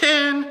has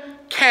 10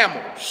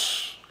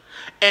 camels.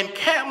 And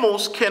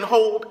camels can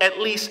hold at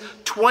least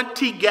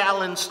 20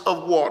 gallons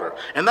of water.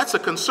 And that's a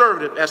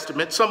conservative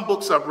estimate. Some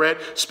books I've read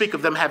speak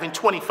of them having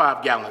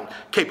 25-gallon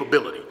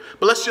capability.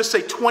 But let's just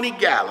say 20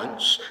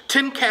 gallons.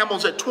 10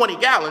 camels at 20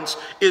 gallons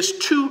is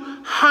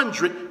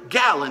 200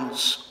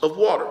 gallons of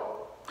water.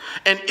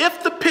 And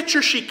if the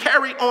pitcher she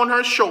carried on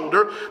her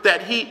shoulder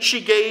that he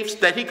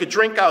could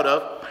drink out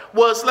of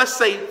was, let's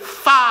say,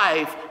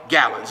 5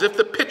 gallons. If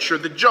the pitcher,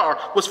 the jar,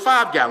 was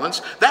 5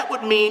 gallons, that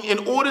would mean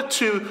in order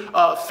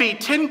to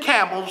feed 10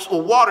 camels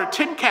or water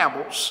 10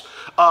 camels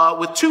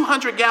with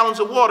 200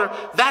 gallons of water,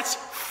 that's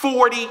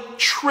 40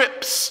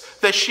 trips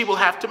that she will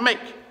have to make.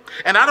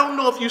 And I don't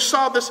know if you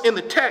saw this in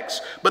the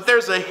text, but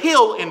there's a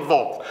hill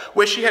involved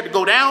where she had to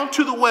go down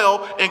to the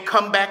well and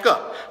come back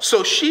up.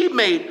 So she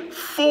made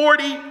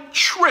 40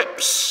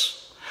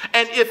 trips.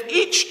 And if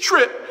each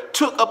trip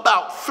took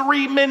about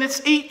 3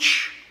 minutes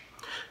each,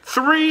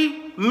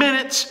 3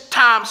 minutes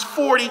times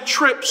 40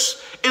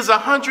 trips is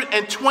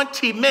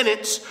 120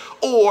 minutes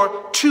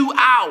or 2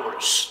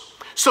 hours.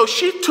 So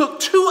she took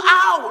 2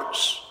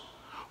 hours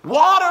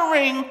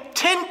watering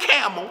 10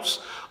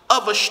 camels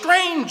of a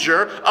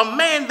stranger, a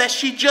man that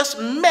she just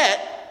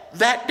met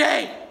that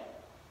day.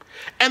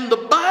 And the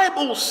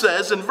Bible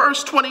says in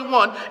verse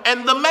 21,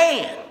 and the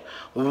man,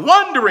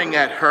 wondering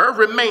at her,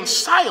 remained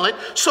silent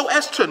so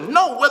as to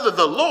know whether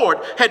the Lord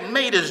had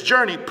made his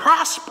journey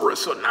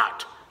prosperous or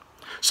not.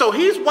 So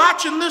he's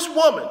watching this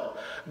woman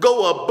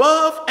go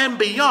above and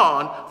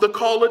beyond the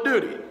call of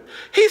duty.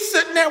 He's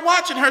sitting there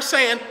watching her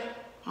saying,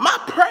 my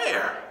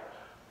prayer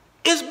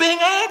is being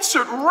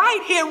answered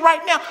right here,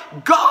 right now.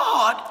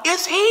 God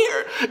is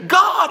here.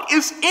 God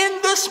is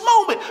in this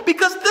moment,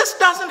 because this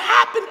doesn't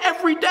happen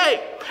every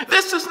day.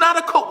 This is not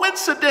a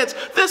coincidence.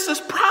 This is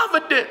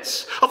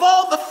providence. Of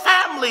all the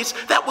families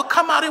that would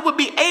come out, it would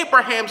be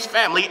Abraham's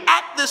family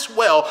at this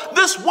well.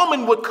 This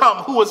woman would come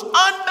who is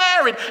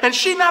unmarried, and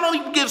she not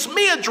only gives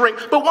me a drink,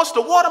 but wants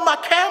to water my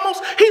camels.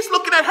 He's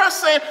looking at her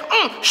saying,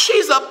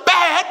 she's a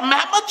bad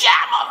mama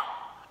jamma.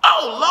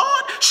 Oh,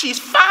 Lord, she's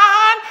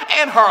fine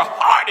and her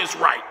heart is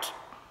right.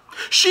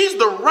 She's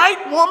the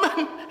right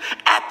woman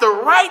at the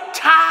right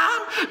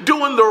time,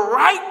 doing the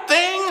right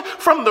thing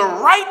from the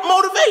right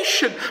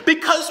motivation.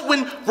 Because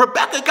when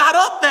Rebekah got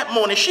up that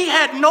morning, she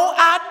had no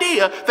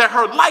idea that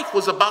her life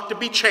was about to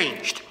be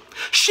changed.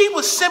 She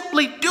was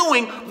simply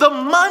doing the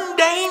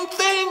mundane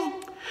thing.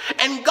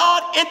 And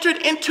God entered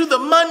into the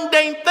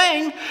mundane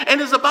thing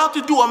and is about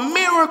to do a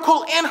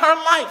miracle in her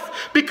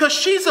life, because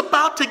she's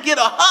about to get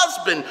a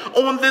husband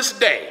on this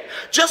day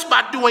just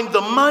by doing the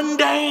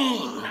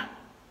mundane.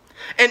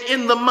 And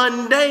in the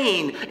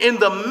mundane, in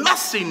the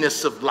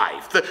messiness of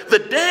life, the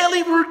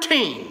daily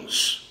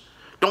routines,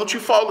 don't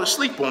you fall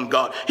asleep on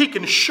God. He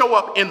can show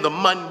up in the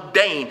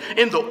mundane,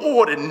 in the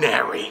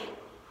ordinary,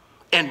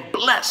 and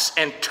bless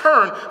and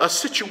turn a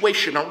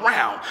situation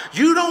around.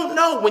 You don't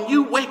know when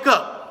you wake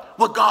up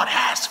what God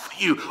has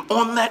for you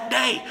on that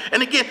day.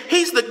 And again,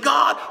 he's the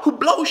God who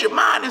blows your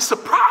mind and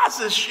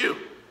surprises you.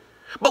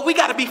 But we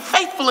got to be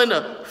faithful in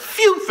a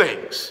few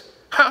things,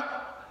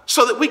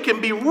 so that we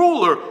can be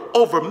ruler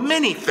over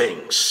many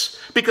things,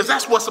 because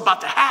that's what's about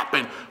to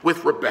happen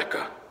with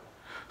Rebekah.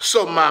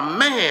 So my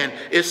man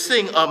is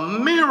seeing a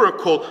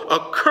miracle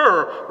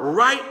occur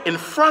right in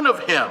front of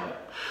him.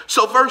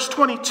 So verse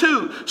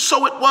 22,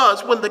 so it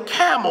was when the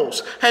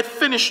camels had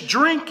finished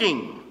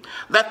drinking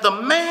that the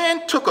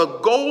man took a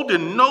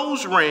golden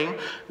nose ring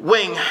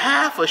weighing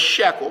half a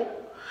shekel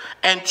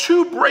and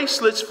 2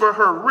 bracelets for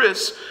her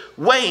wrists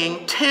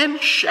weighing 10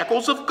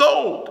 shekels of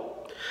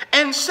gold,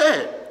 and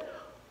said,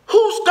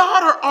 whose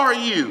daughter are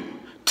you?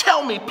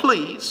 Tell me,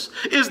 please,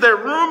 is there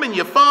room in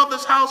your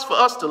father's house for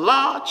us to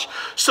lodge?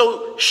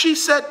 So she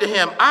said to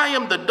him, I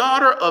am the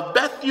daughter of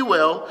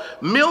Bethuel,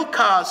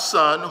 Milcah's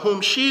son, whom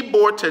she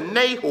bore to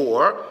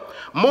Nahor.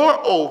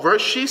 Moreover,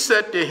 she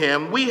said to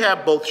him, we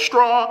have both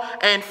straw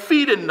and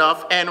feed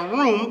enough and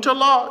room to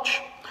lodge.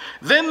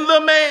 Then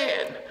the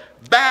man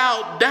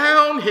bowed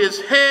down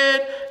his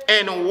head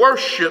and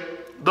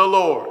worshiped the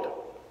Lord,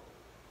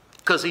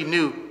 because he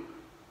knew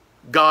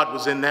God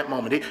was in that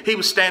moment. He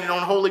was standing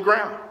on holy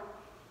ground.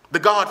 The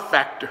God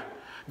factor.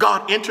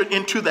 God entered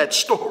into that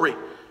story,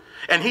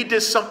 and he did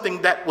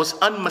something that was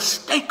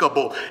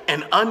unmistakable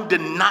and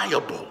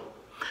undeniable.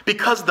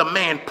 Because the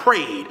man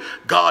prayed,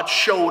 God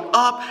showed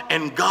up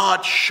and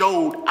God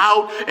showed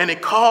out, and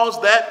it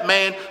caused that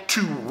man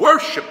to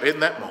worship in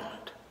that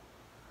moment.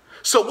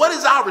 So what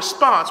is our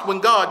response when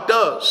God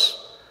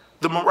does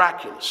the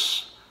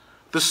miraculous,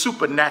 the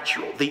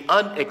supernatural, the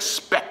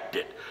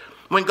unexpected?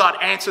 When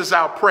God answers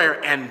our prayer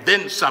and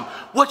then some,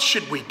 what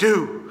should we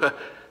do?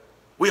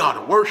 We ought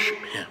to worship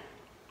him.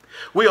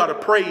 We ought to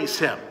praise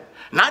him.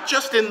 Not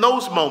just in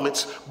those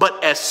moments,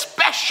 but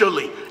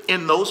especially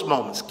in those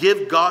moments.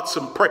 Give God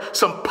some prayer,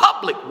 some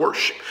public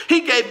worship.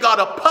 He gave God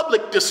a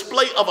public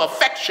display of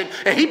affection,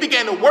 and he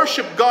began to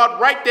worship God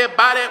right there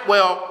by that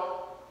well.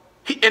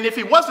 And if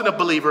he wasn't a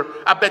believer,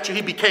 I bet you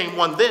he became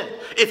one then.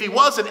 If he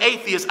was an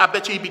atheist, I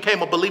bet you he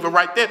became a believer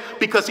right then,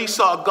 because he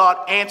saw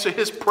God answer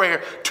his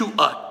prayer to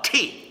a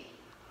T.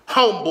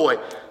 Homeboy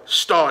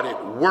started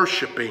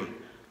worshiping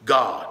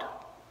God.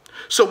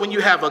 So when you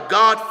have a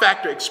God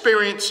factor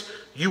experience,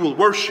 you will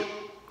worship.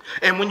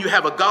 And when you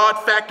have a God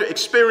factor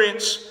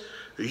experience,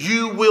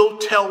 you will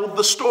tell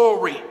the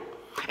story.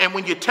 And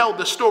when you tell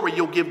the story,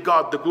 you'll give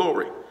God the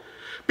glory.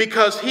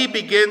 Because he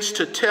begins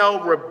to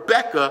tell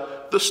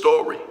Rebekah the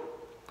story.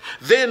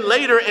 Then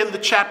later in the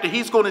chapter,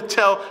 he's going to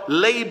tell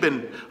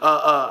Laban,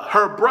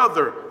 her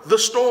brother, the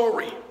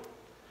story.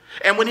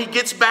 And when he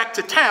gets back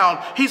to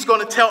town, he's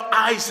going to tell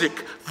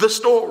Isaac the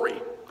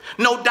story.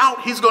 No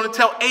doubt he's going to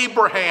tell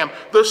Abraham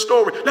the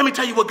story. Let me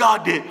tell you what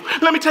God did.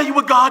 Let me tell you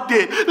what God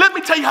did. Let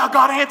me tell you how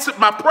God answered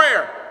my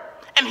prayer.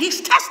 And he's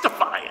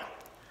testifying.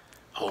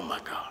 Oh my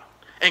God.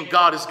 And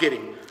God is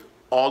getting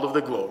all of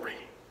the glory.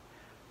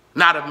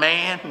 Not a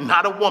man,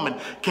 not a woman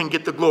can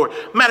get the glory.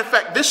 Matter of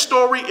fact, this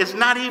story is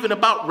not even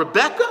about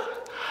Rebekah.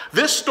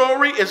 This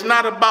story is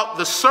not about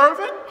the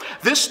servant.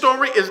 This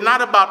story is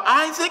not about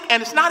Isaac,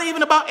 and it's not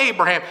even about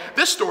Abraham.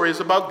 This story is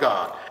about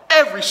God.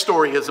 Every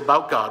story is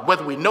about God,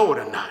 whether we know it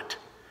or not.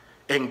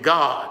 And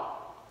God,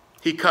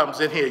 he comes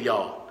in here,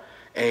 y'all,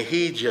 and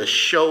he just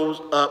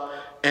shows up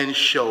and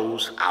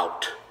shows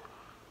out.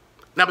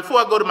 Now, before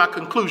I go to my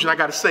conclusion, I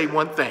got to say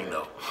one thing,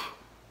 though.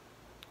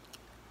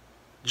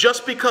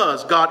 Just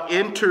because God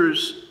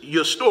enters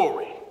your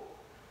story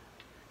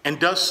and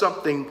does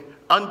something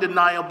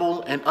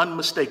undeniable and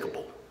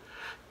unmistakable,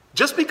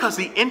 just because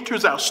he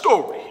enters our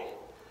story,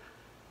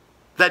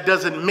 that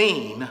doesn't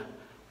mean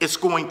it's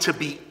going to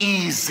be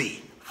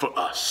easy for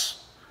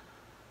us.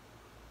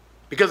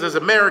 Because as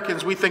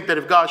Americans, we think that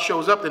if God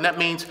shows up, then that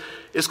means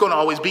it's going to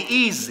always be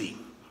easy.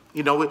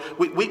 You know,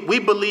 we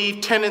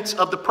believe tenets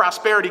of the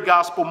prosperity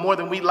gospel more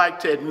than we like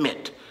to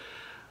admit.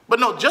 But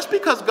no, just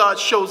because God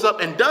shows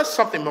up and does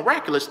something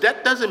miraculous,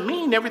 that doesn't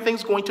mean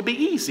everything's going to be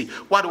easy.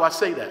 Why do I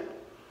say that?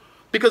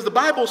 Because the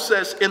Bible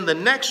says in the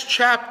next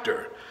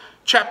chapter,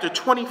 chapter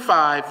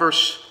 25,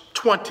 verse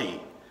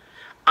 20,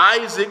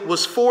 Isaac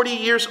was 40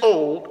 years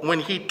old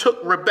when he took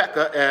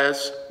Rebekah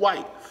as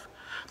wife,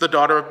 the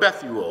daughter of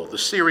Bethuel, the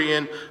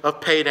Syrian of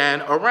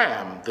Padan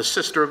Aram, the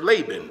sister of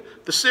Laban,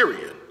 the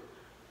Syrian.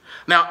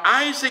 Now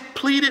Isaac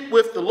pleaded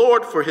with the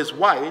Lord for his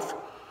wife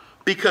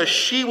because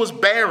she was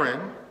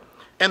barren,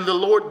 and the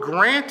Lord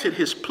granted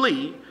his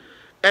plea,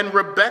 and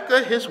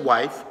Rebekah, his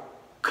wife,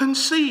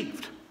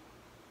 conceived.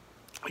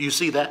 You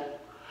see that?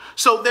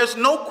 So there's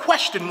no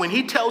question when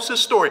he tells his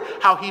story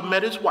how he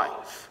met his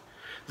wife.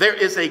 There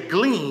is a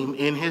gleam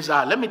in his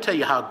eye. Let me tell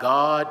you how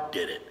God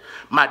did it.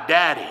 My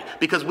daddy,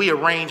 because we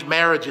arrange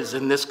marriages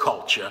in this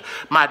culture,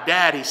 my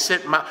daddy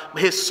sent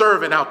his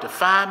servant out to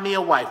find me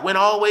a wife. Went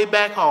all the way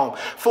back home,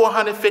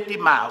 450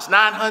 miles,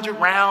 900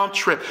 round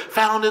trip.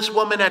 Found this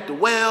woman at the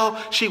well.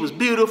 She was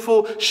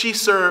beautiful. She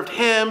served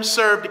him,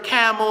 served the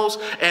camels,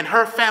 and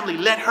her family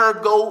let her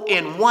go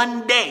in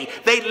one day.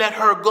 They let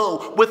her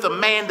go with a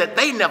man that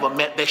they never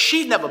met, that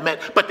she never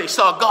met, but they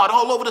saw God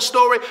all over the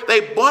story.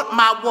 They brought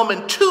my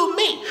woman to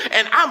me,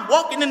 and I'm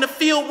walking in the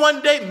field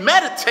one day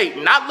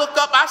meditating. I look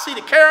up, I see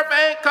the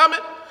caravan coming,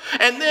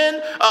 And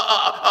then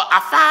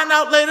I find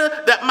out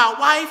later that my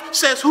wife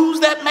says, who's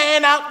that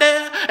man out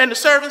there? And the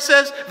servant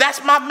says,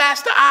 that's my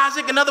master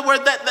Isaac. In other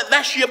words,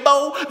 that's your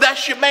beau,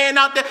 that's your man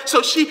out there.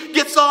 So she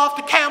gets off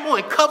the camel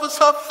and covers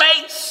her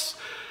face.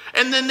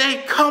 And then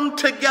they come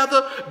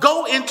together,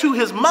 go into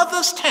his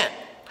mother's tent.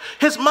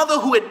 His mother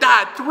who had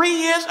died 3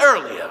 years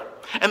earlier.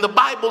 And the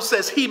Bible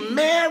says he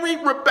married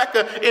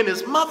Rebekah in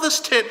his mother's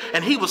tent,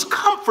 and he was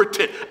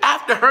comforted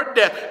after her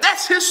death.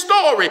 That's his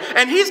story.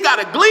 And he's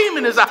got a gleam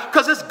in his eye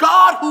because it's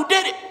God who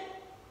did it.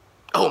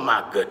 Oh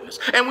my goodness.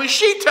 And when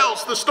she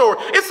tells the story,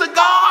 it's a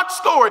God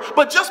story.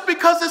 But just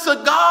because it's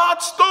a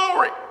God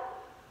story,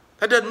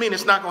 that doesn't mean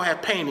it's not going to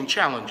have pain and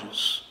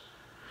challenges.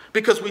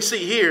 Because we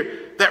see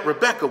here that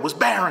Rebekah was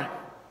barren.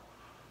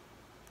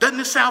 Doesn't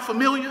it sound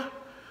familiar?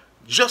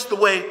 Just the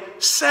way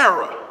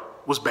Sarah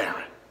was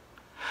barren.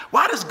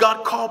 Why does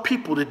God call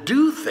people to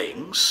do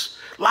things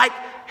like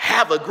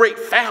have a great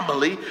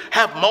family,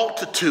 have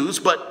multitudes,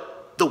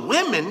 but the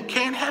women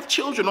can't have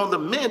children, or the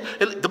men?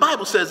 The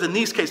Bible says in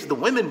these cases the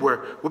women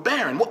were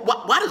barren.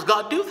 Why does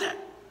God do that?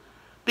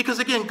 Because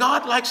again,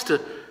 God likes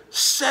to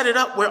set it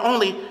up where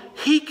only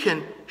he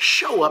can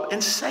show up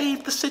and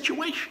save the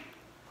situation.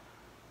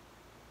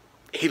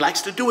 He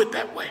likes to do it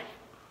that way.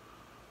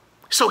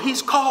 So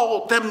he's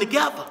called them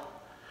together,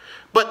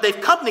 but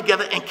they've come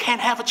together and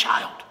can't have a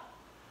child.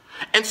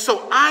 And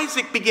so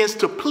Isaac begins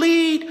to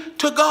plead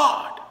to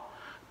God.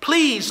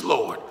 Please,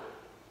 Lord,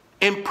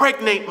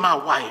 impregnate my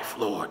wife,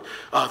 Lord,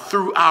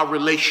 through our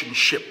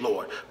relationship,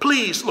 Lord.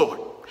 Please, Lord.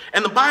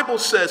 And the Bible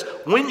says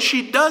when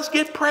she does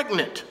get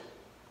pregnant,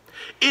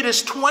 it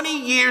is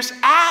 20 years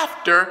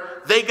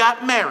after they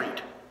got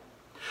married.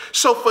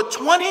 So for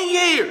 20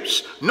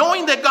 years,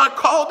 knowing that God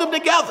called them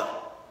together,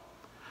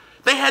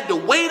 they had to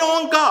wait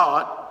on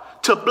God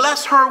to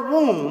bless her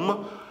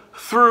womb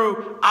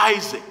through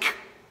Isaac,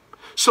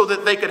 so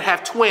that they could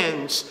have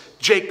twins,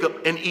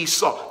 Jacob and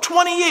Esau.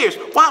 20 years.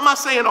 Why am I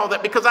saying all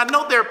that? Because I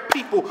know there are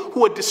people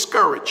who are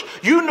discouraged.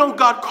 You know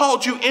God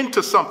called you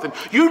into something.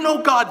 You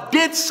know God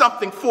did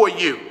something for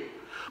you.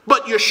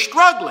 But you're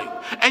struggling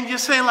and you're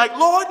saying like,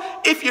 Lord,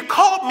 if you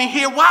called me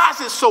here, why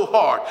is it so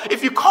hard?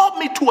 If you called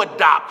me to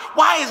adopt,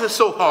 why is it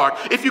so hard?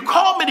 If you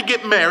called me to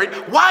get married,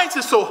 why is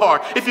it so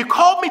hard? If you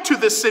called me to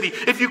this city,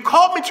 if you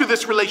called me to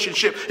this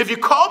relationship, if you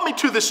called me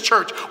to this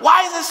church,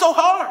 why is it so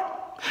hard?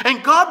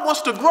 And God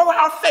wants to grow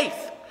our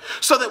faith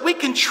so that we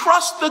can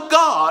trust the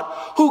God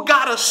who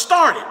got us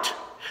started,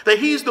 that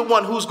he's the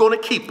one who's going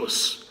to keep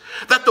us,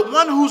 that the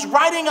one who's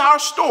writing our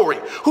story,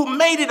 who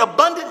made it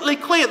abundantly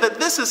clear that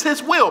this is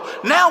his will.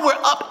 Now we're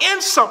up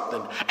in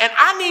something, and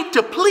I need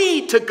to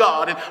plead to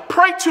God and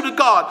pray to the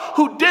God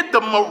who did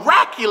the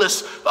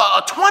miraculous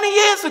 20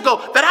 years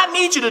ago, that I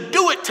need you to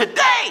do it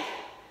today.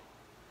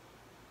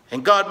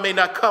 And God may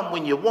not come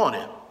when you want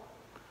him,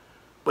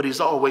 but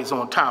he's always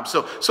on time.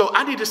 So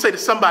I need to say to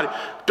somebody,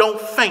 don't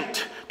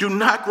faint. Do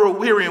not grow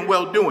weary in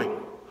well-doing.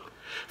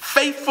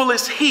 Faithful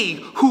is he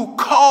who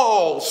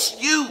calls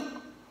you,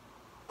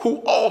 who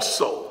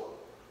also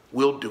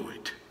will do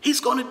it. He's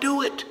going to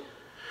do it.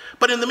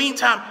 But in the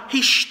meantime,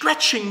 he's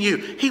stretching you.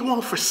 He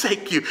won't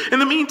forsake you. In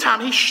the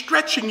meantime, he's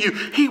stretching you.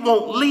 He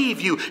won't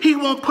leave you. He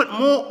won't put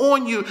more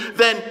on you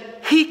than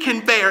he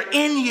can bear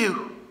in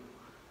you.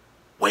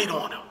 Wait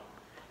on him.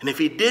 And if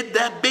he did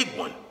that big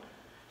one,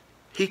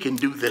 he can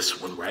do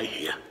this one right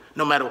here.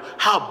 No matter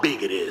how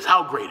big it is,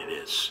 how great it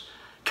is,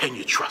 can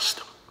you trust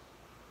him?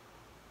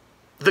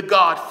 The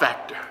God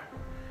factor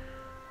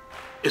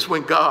is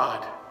when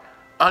God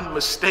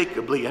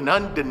unmistakably and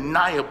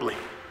undeniably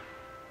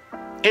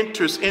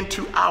enters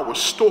into our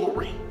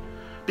story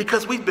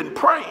because we've been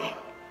praying.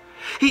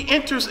 He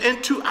enters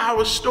into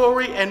our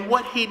story, and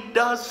what he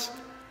does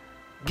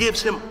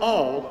gives him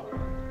all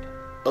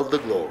of the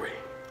glory.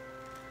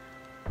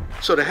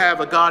 So to have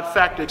a God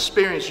factor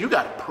experience, you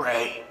got to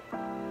pray.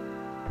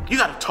 You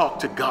got to talk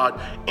to God.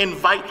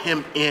 Invite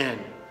him in.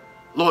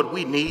 Lord,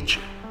 we need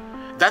you.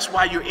 That's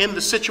why you're in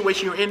the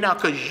situation you're in now,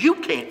 because you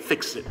can't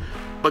fix it.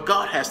 But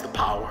God has the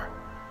power.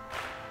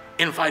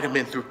 Invite him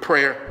in through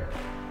prayer.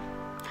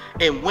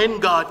 And when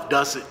God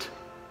does it,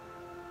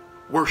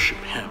 worship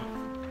him.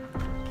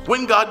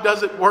 When God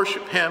does it,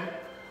 worship him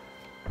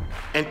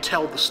and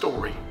tell the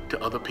story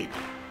to other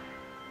people.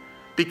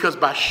 Because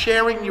by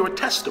sharing your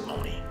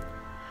testimony,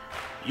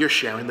 you're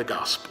sharing the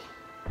gospel.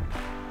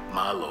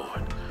 My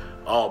Lord.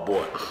 Oh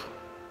boy.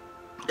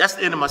 That's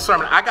the end of my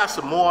sermon. I got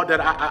some more that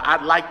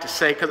I'd like to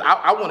say, because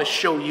I want to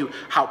show you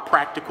how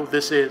practical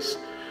this is.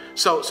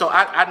 So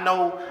I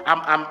know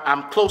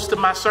I'm close to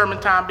my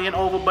sermon time being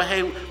over, but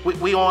hey,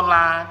 we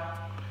online.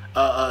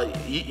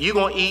 You're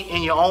going to eat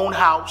in your own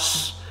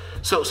house.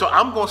 So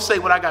I'm going to say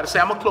what I got to say.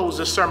 I'm going to close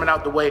this sermon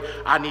out the way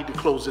I need to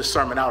close this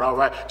sermon out, all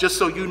right? Just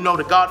so you know,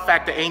 the God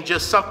factor ain't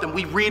just something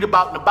we read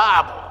about in the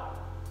Bible,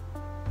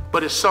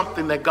 but it's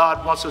something that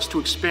God wants us to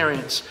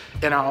experience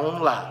in our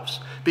own lives,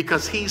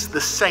 because he's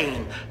the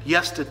same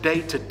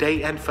yesterday,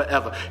 today, and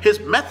forever. His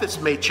methods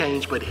may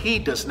change, but he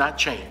does not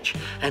change.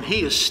 And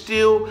he is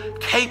still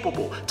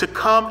capable to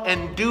come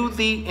and do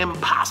the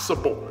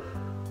impossible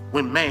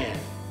when man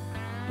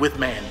with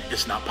man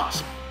is not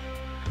possible.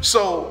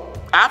 So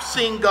I've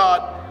seen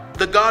God,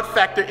 the God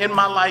factor in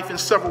my life in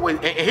several ways.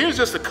 And here's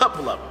just a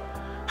couple of them.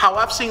 How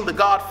I've seen the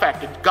God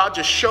factor. God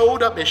just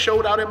showed up and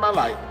showed out in my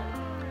life.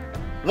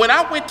 When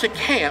I went to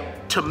camp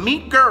to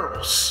meet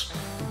girls,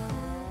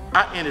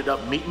 I ended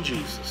up meeting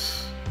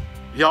Jesus.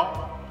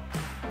 Y'all,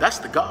 that's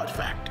the God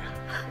factor.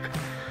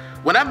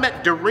 When I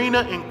met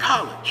Darina in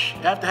college,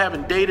 after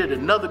having dated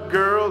another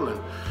girl, and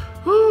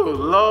oh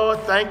Lord,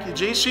 thank you,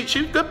 Jesus.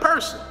 She's a good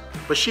person,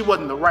 but she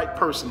wasn't the right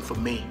person for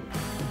me.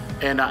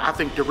 And I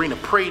think Darina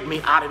prayed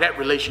me out of that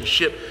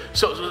relationship.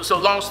 So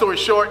long story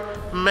short,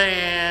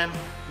 man,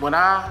 when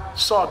I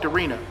saw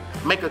Darina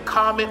make a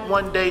comment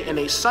one day in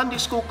a Sunday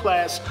school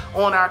class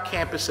on our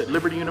campus at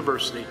Liberty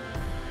University,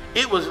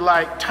 it was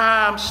like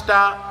time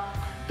stopped.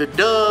 The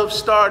doves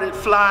started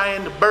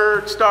flying, the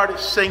birds started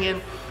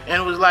singing,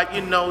 and it was like,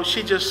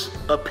 she just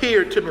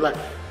appeared to me like,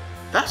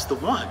 that's the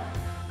one.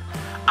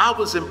 I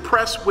was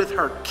impressed with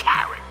her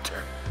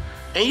character.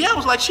 And yeah, I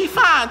was like, she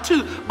fine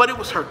too, but it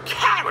was her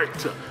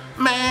character.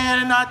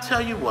 Man, I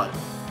tell you what,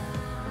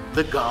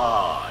 the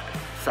God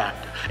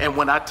factor. And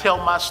when I tell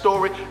my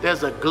story,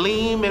 there's a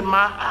gleam in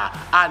my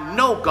eye. I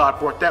know God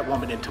brought that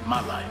woman into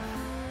my life.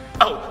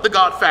 Oh, the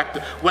God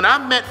factor. When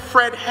I met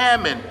Fred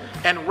Hammond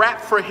and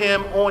rapped for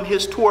him on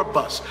his tour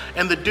bus,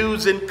 and the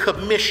dudes in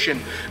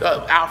Commission,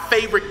 our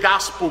favorite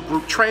gospel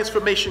group,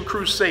 Transformation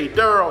Crusade,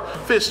 Daryl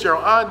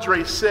Fitzgerald,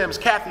 Andre Sims,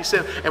 Kathy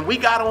Sims, and we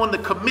got on the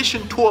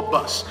Commission tour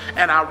bus,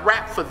 and I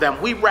rapped for them.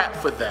 We rapped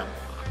for them.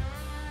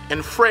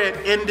 And Fred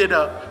ended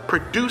up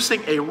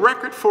producing a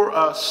record for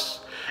us.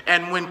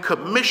 And when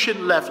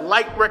Commission left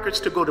Light Records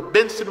to go to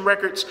Benson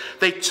Records,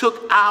 they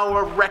took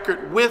our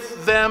record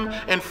with them.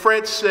 And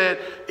Fred said,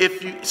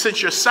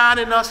 since you're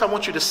signing us, I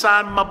want you to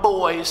sign my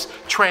boys,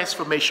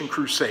 Transformation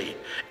Crusade.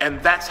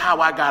 And that's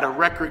how I got a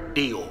record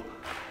deal.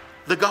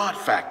 The God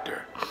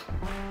factor.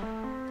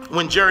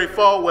 When Jerry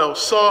Falwell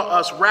saw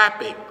us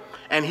rapping,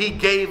 and he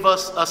gave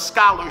us a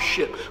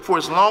scholarship for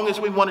as long as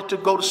we wanted to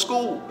go to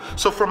school.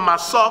 So from my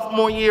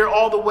sophomore year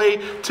all the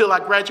way till I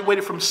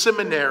graduated from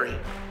seminary,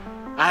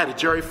 I had a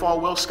Jerry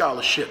Falwell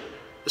scholarship.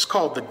 It's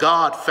called the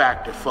God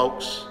factor,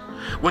 folks.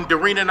 When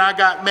Darina and I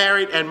got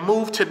married and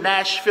moved to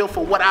Nashville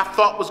for what I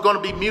thought was going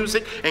to be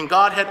music, and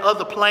God had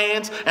other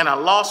plans, and I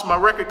lost my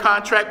record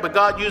contract, but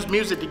God used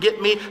music to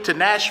get me to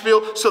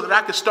Nashville so that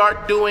I could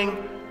start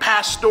doing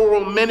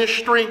pastoral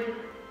ministry.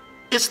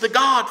 It's the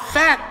God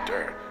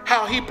factor.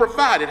 How he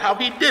provided, how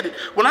he did it.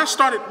 When I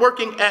started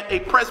working at a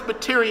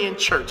Presbyterian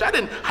church, I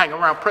didn't hang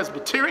around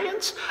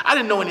Presbyterians. I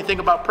didn't know anything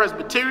about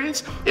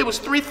Presbyterians. It was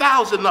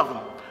 3,000 of them,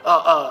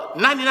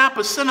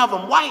 99% of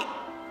them white.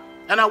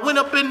 And I went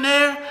up in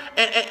there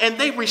and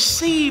they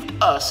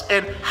received us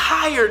and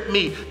hired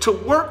me to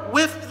work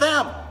with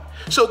them.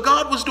 So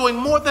God was doing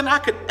more than I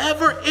could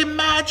ever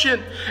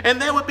imagine. And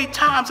there would be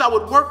times I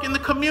would work in the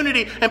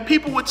community and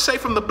people would say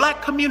from the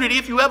black community,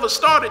 if you ever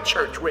start a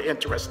church, we're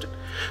interested.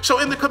 So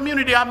in the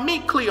community, I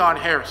meet Cleon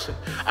Harrison.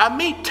 I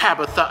meet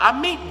Tabitha. I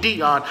meet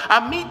Dion.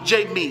 I meet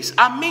Jay Meese.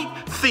 I meet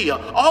Thea.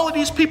 All of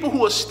these people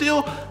who are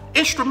still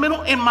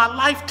instrumental in my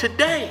life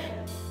today.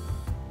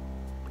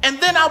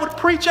 And then I would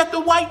preach at the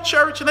white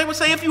church and they would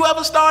say, if you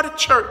ever start a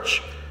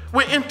church,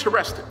 we're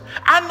interested.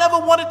 I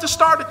never wanted to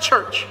start a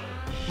church.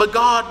 But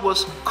God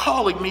was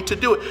calling me to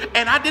do it.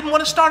 And I didn't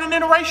want to start an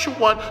interracial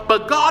one,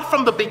 but God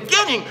from the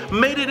beginning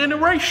made it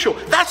interracial.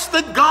 That's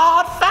the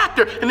God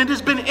factor. And it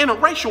has been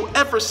interracial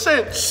ever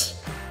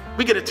since.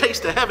 We get a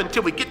taste of heaven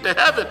till we get to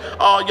heaven.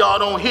 Oh, y'all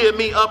don't hear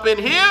me up in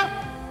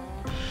here.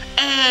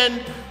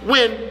 And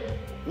when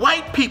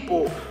white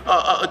people,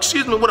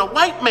 when a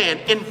white man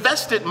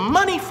invested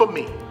money for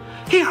me,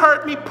 he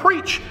heard me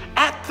preach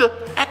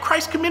at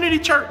Christ Community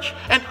Church.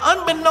 And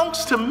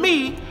unbeknownst to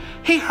me,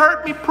 he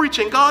heard me preach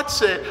and God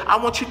said, I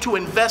want you to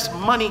invest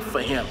money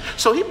for him.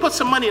 So he put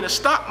some money in the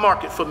stock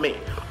market for me.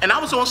 And I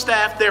was on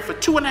staff there for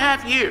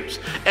 2.5 years.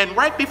 And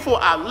right before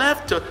I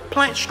left to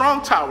plant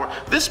Strong Tower,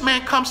 this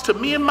man comes to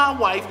me and my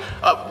wife.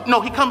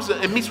 He comes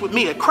and meets with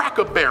me at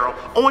Cracker Barrel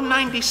on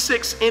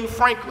 96 in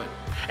Franklin.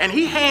 And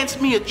he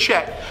hands me a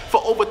check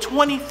for over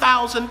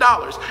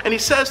 $20,000. And he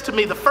says to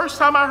me, the first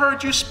time I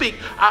heard you speak,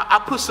 I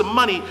put some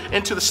money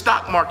into the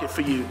stock market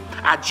for you.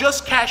 I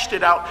just cashed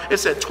it out. It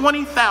said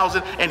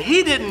 $20,000. And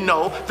he didn't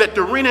know that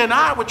Darina and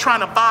I were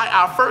trying to buy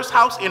our first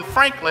house in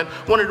Franklin,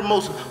 one of the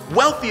most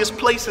wealthiest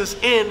places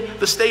in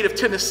the state of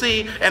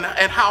Tennessee, and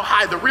how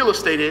high the real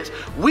estate is.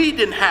 We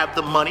didn't have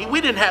the money.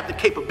 We didn't have the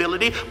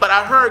capability. But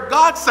I heard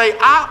God say,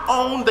 I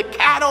own the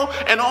cattle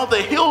and all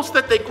the hills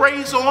that they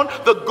graze on.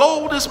 The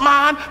gold is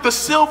mine. The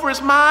silver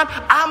is mine.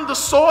 I'm the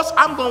source.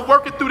 I'm going to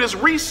work it through this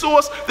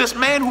resource. This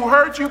man who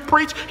heard you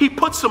preach, he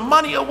put some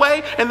money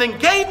away and then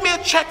gave me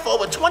a check for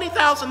over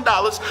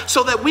 $20,000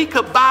 so that we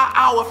could buy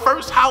our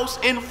first house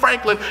in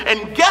Franklin.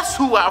 And guess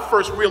who our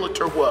first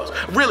realtor was?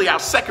 Really, our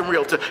second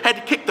realtor. Had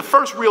to kick the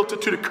first realtor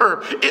to the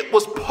curb. It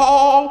was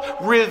Paul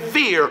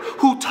Revere,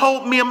 who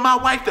told me and my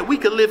wife that we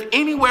could live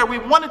anywhere we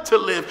wanted to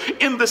live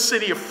in the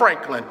city of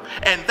Franklin.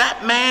 And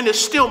that man is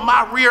still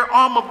my rear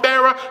armor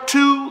bearer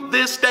to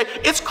this day.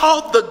 It's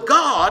called the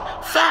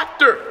God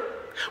factor.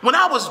 When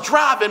I was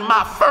driving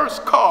my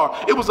first car,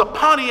 it was a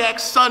Pontiac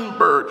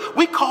Sunbird.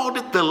 We called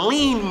it the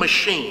lean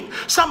machine.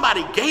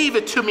 Somebody gave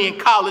it to me in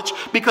college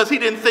because he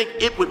didn't think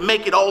it would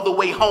make it all the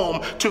way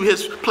home to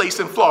his place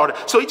in Florida.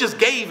 So he just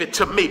gave it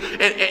to me.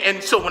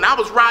 And so when I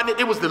was riding it,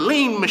 it was the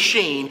lean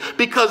machine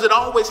because it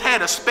always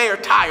had a spare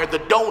tire, the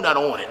donut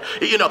on it.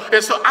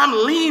 And so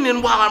I'm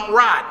leaning while I'm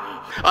riding.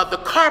 The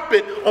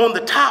carpet on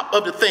the top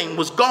of the thing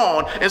was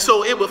gone, and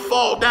so it would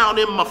fall down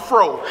in my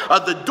fro.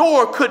 The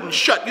door couldn't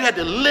shut. You had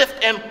to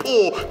lift and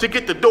pull to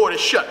get the door to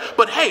shut.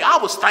 But hey, I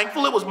was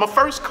thankful it was my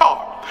first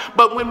car.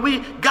 But when we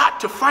got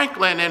to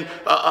Franklin and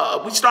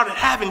we started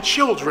having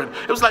children,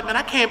 it was like, man,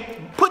 I can't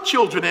put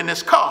children in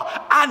this car.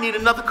 I need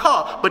another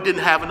car, but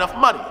didn't have enough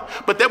money.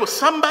 But there was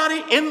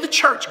somebody in the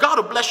church, God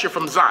will bless you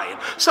from Zion,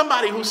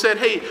 somebody who said,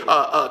 hey,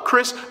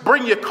 Chris,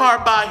 bring your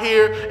car by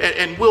here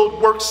and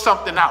we'll work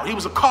something out. He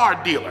was a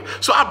car dealer.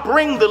 So I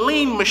bring the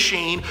lean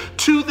machine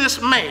to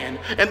this man,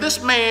 and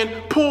this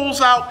man pulls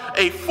out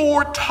a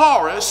Ford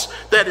Taurus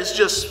that is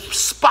just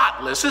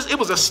spotless. It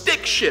was a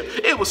stick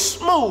shift. It was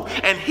smooth.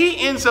 And he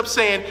ends up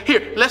saying,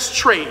 here, let's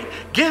trade.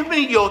 Give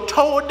me your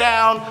tore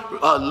down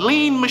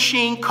lean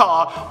machine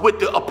car with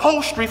the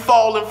upholstery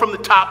falling from the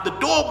top. The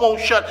door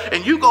won't shut,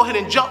 and you go ahead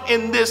and jump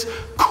in this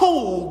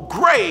cool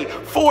gray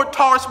Ford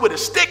Taurus with a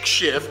stick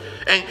shift.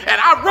 And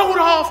I rode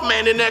off,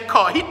 man, in that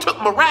car. He took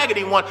my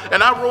raggedy one,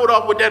 and I rode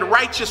off with that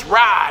righteous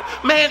ride.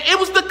 Man, it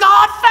was the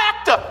God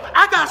factor.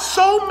 I got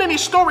so many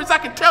stories I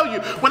can tell you.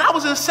 When I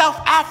was in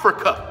South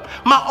Africa,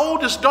 my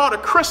oldest daughter,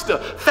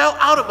 Krista, fell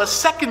out of a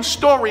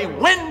second-story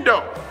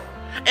window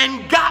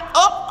and got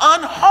up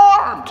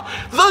unharmed.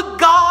 The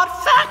God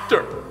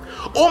factor.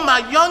 Or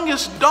my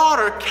youngest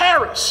daughter,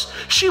 Karis,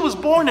 she was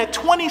born at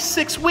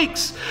 26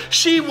 weeks.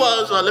 She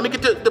was, let me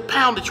get the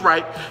poundage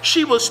right.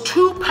 She was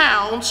 2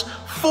 pounds,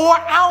 4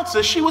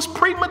 ounces. She was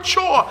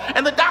premature.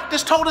 And the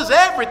doctors told us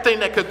everything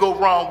that could go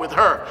wrong with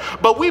her.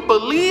 But we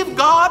believed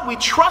God. We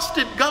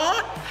trusted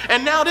God.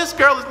 And now this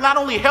girl is not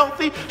only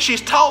healthy,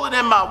 she's taller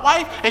than my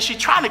wife, and she's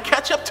trying to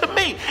catch up to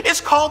me.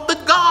 It's called the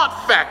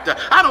God factor.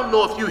 I don't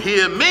know if you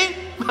hear me.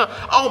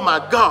 Oh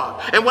my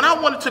God. And when I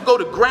wanted to go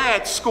to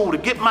grad school to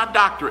get my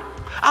doctorate,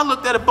 I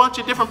looked at a bunch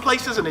of different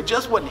places and it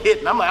just wasn't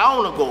hitting. I'm like, I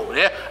don't want to go over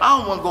there. I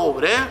don't want to go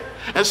over there.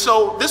 And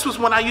so this was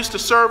when I used to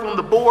serve on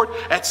the board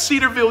at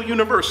Cedarville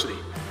University.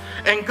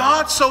 And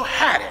God so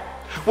had it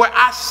where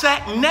I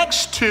sat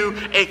next to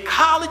a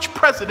college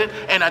president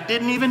and I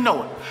didn't even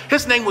know it.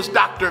 His name was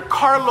Dr.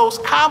 Carlos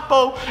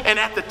Campo, and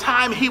at the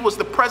time he was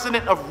the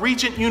president of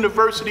Regent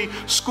University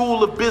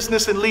School of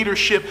Business and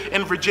Leadership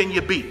in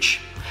Virginia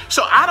Beach.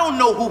 So I don't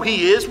know who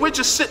he is. We're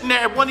just sitting there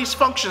at one of these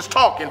functions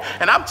talking,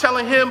 and I'm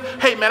telling him,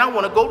 hey man, I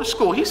want to go to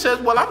school. He says,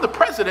 well, I'm the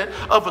president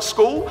of a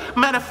school.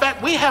 Matter of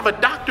fact, we have a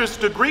doctor's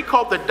degree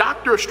called the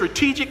Doctor of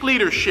Strategic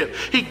Leadership.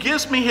 He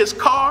gives me his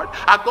card.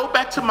 I go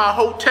back to my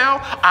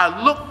hotel.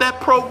 I look that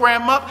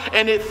program up,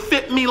 and it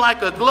fit me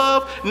like a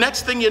glove.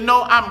 Next thing you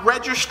know, I'm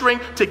registering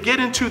to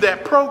get into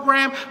that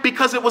program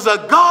because it was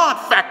a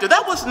God factor.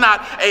 That was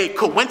not a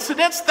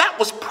coincidence. That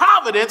was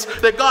providence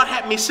that God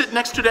had me sit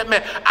next to that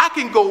man. I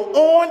can go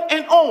on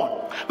and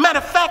on. Matter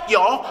of fact,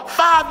 y'all,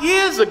 5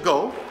 years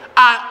ago,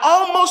 I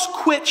almost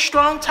quit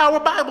Strong Tower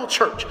Bible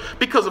Church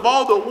because of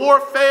all the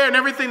warfare and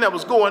everything that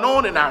was going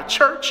on in our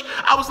church.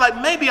 I was like,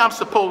 maybe I'm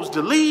supposed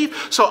to leave.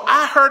 So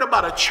I heard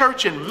about a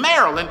church in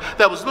Maryland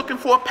that was looking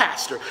for a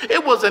pastor.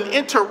 It was an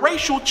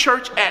interracial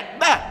church at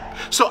that.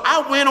 So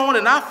I went on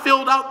and I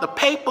filled out the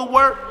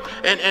paperwork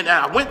and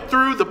I went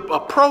through the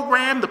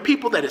program, the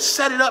people that had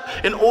set it up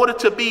in order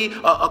to be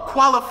a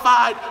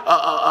qualified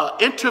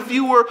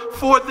interviewer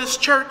for this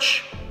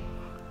church.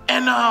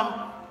 And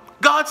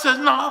God says,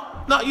 no,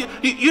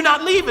 you're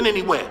not leaving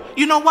anywhere.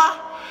 You know why?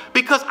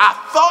 Because I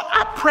thought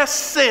I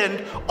pressed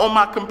send on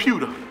my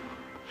computer,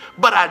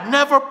 but I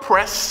never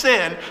pressed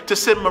send to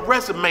send my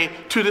resume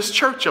to this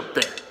church up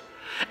there.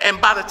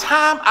 And by the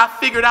time I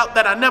figured out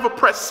that I never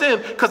pressed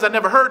send, because I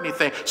never heard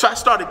anything, so I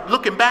started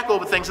looking back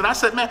over things, and I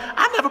said, man,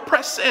 I never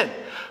pressed send.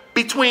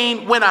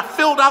 Between when I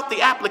filled out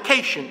the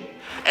application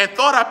and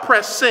thought I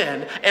pressed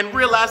send and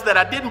realized that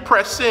I didn't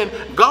press send,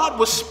 God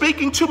was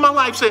speaking to my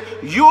life, saying,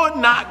 you're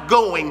not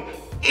going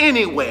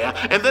anywhere.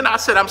 And then I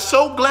said, I'm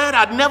so glad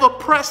I never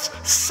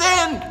pressed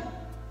send.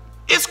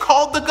 It's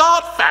called the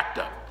God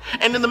factor.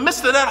 And in the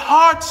midst of that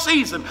hard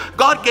season,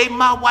 God gave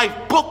my wife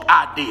book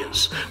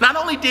ideas. Not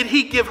only did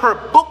he give her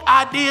book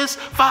ideas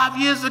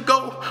 5 years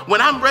ago, when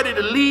I'm ready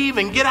to leave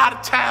and get out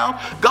of town,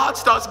 God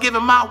starts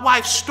giving my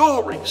wife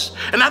stories.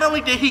 And not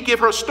only did he give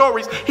her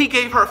stories, he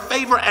gave her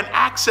favor and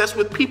access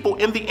with people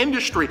in the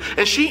industry.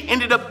 And she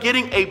ended up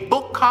getting a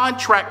book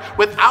contract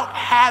without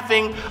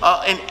having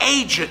an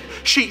agent.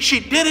 She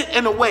did it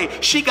in a way.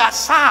 She got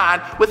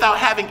signed without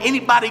having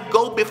anybody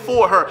go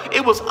before her.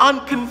 It was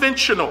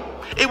unconventional.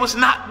 It was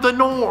not the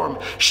norm.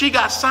 She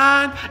got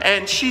signed,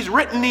 and she's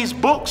written these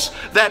books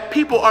that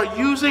people are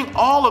using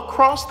all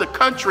across the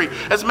country.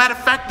 As a matter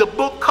of fact, the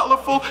book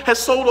Colorful has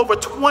sold over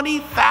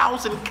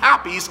 20,000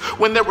 copies,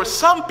 when there were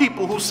some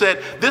people who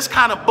said this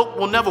kind of book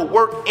will never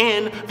work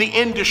in the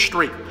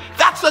industry.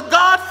 That's a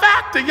God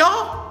factor,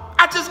 y'all.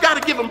 I just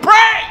got to give him praise.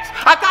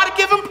 I got to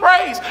give him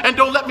praise. And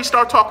don't let me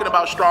start talking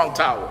about Strong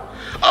Tower.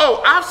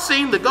 Oh, I've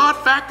seen the God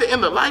factor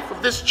in the life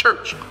of this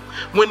church.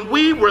 When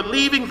we were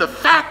leaving the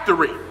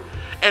factory,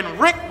 and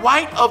Rick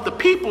White of the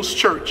People's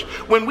Church,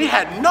 when we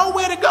had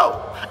nowhere to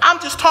go,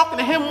 I'm just talking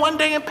to him one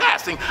day in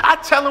passing. I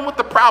tell him what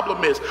the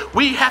problem is.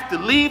 We have to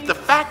leave the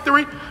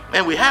factory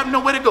and we have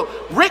nowhere to go.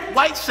 Rick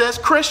White says,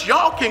 Chris,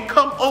 y'all can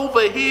come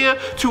over here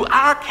to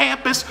our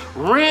campus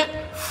rent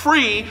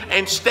free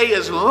and stay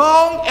as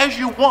long as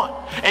you want.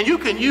 And you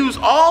can use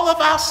all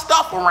of our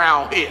stuff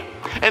around here.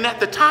 And at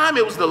the time,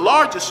 it was the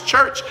largest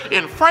church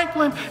in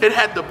Franklin. It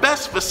had the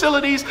best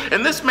facilities.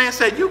 And this man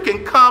said, you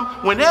can come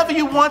whenever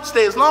you want,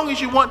 stay as long as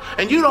you want,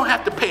 and you don't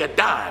have to pay a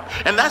dime.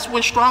 And that's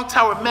when Strong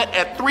Tower met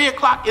at 3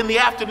 o'clock in the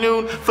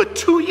afternoon for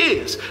 2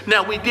 years.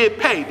 Now, we did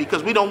pay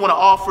because we don't want to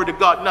offer to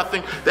God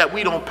nothing that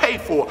we don't pay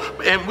for.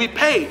 And we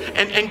paid.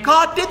 And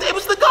God did. It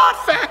was the God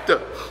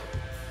factor.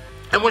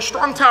 And when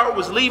Strong Tower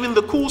was leaving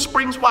the Cool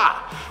Springs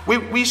Y, we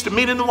used to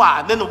meet in the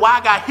Y. Then the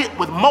Y got hit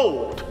with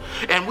mold,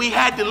 and we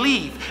had to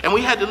leave. And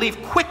we had to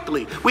leave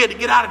quickly. We had to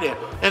get out of there.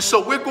 And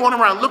so we're going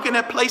around looking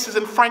at places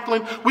in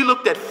Franklin. We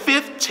looked at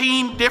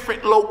 15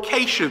 different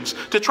locations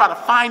to try to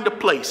find a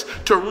place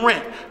to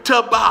rent,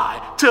 to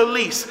buy, to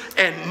lease,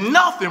 and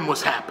nothing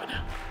was happening.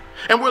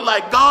 And we're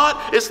like,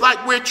 God, it's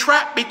like we're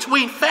trapped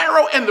between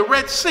Pharaoh and the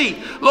Red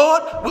Sea.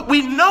 Lord,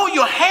 we know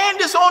your hand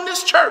is on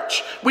this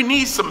church. We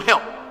need some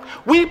help.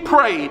 We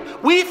prayed,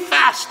 we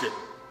fasted,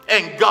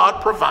 and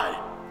God provided.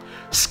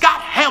 Scott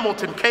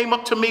Hamilton came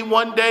up to me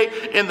one day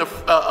in the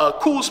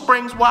Cool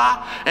Springs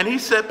Y, and he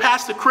said,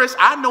 Pastor Chris,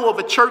 I know of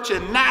a church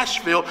in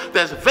Nashville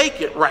that's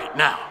vacant right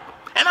now.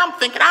 And I'm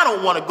thinking, I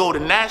don't want to go to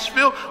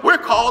Nashville. We're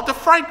called to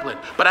Franklin.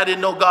 But I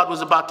didn't know God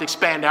was about to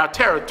expand our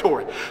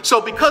territory.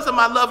 So because of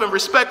my love and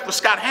respect for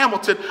Scott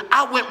Hamilton,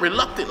 I went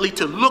reluctantly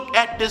to look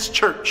at this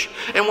church.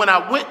 And when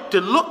I went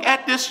to look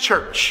at this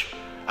church,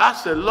 I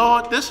said,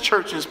 Lord, this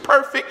church is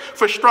perfect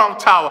for Strong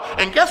Tower.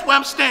 And guess where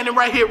I'm standing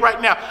right here,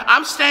 right now?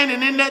 I'm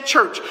standing in that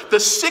church. The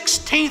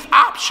 16th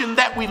option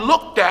that we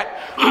looked at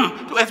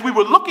as we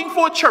were looking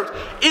for a church,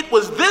 it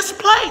was this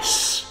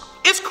place.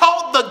 It's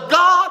called the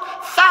God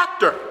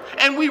Factor.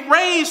 And we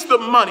raised the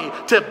money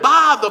to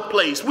buy the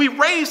place. We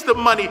raised the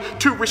money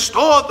to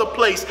restore the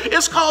place.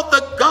 It's called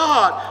the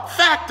God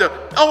Factor.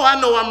 Oh, I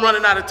know I'm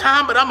running out of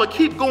time, but I'm going to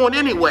keep going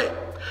anyway.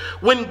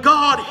 When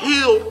God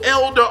healed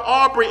Elder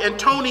Aubrey and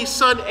Tony's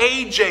son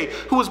AJ,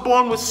 who was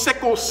born with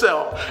sickle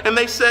cell, and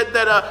they said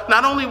that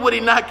not only would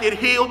he not get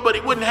healed, but he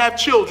wouldn't have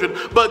children,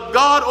 but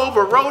God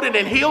overrode it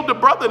and healed the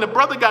brother, and the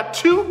brother got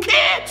 2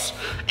 kids.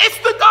 It's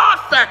the God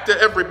factor,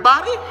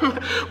 everybody.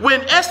 When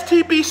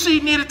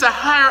STBC needed to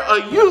hire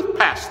a youth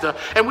pastor,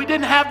 and we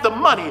didn't have the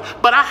money,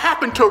 but I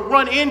happened to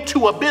run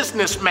into a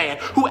businessman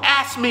who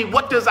asked me,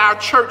 what does our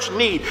church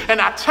need?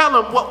 And I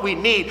tell him what we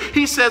need.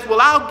 He says,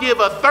 well, I'll give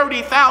a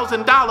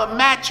 $30,000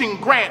 matching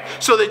grant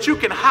so that you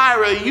can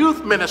hire a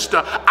youth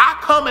minister. I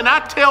come and I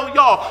tell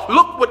y'all,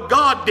 look what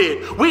God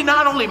did. We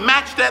not only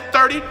matched that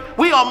 30,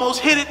 we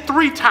almost hit it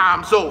 3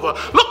 times over.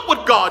 Look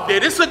what God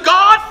did. It's a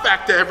God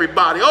factor,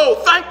 everybody.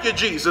 Oh, thank you,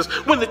 Jesus.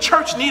 When the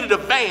church needed a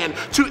van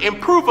to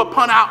improve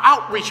upon our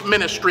outreach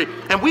ministry,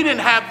 and we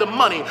didn't have the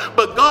money,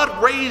 but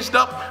God raised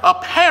up a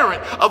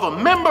parent of a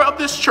member of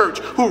this church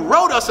who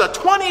wrote us a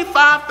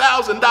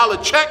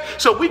 $25,000 check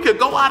so we could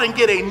go out and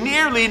get a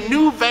nearly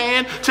new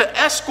van to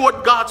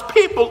escort God's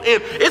people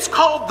in. It's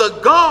called the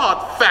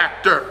God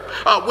factor.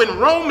 When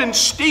Roman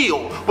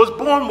Steele was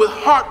born with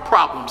heart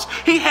problems,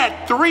 he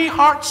had 3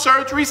 heart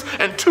surgeries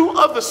and 2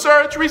 other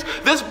surgeries.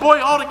 This boy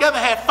altogether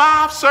had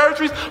 5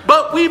 surgeries,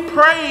 but we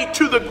prayed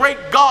to the great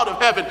God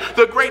of heaven,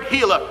 the great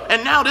healer.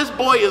 And now this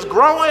boy is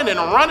growing and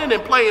running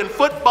and playing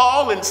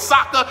football and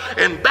soccer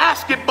and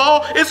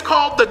basketball. It's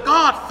called the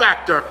God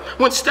factor.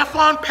 When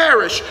Stefan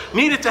Parrish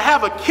needed to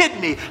have a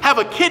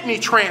kidney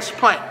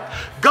transplant,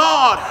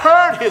 God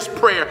heard his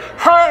prayer,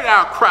 heard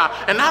our cry,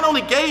 and not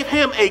only gave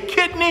him a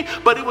kidney,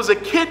 but it was a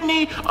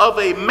kidney of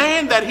a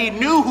man that he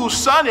knew whose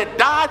son had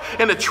died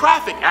in a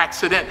traffic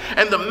accident.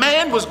 And the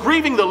man was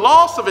grieving the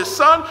loss of his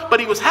son, but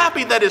he was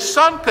happy that his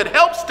son could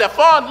help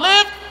Stefan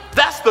live.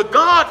 That's the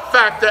God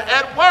factor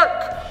at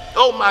work.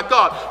 Oh my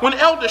God. When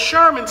Elder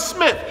Sherman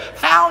Smith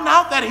found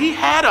out that he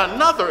had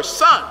another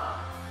son,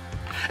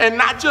 and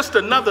not just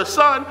another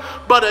son,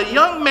 but a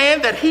young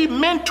man that he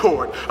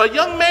mentored, a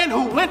young man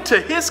who went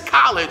to his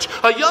college,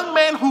 a young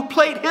man who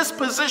played his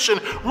position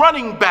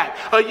running back,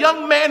 a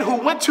young man who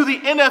went to the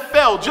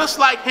NFL just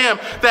like him,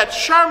 that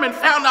Sherman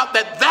found out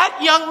that that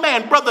young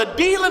man, Brother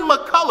Dylan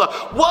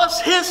McCullough,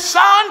 was his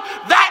son.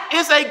 That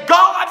is a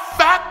God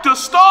factor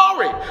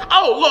story.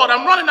 Oh Lord,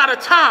 I'm running out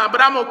of time,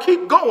 but I'm going to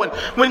keep going.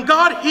 When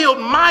God healed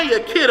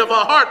Maya Kidd of a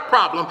heart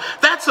problem,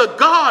 that's a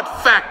God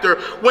factor.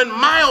 When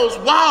Miles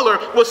Waller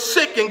was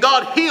sick and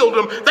God healed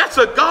him, that's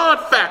a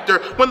God factor.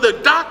 When the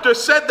doctor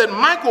said that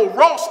Michael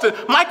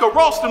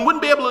Ralston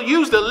wouldn't be able to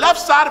use the left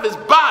side of his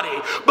body,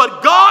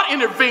 but God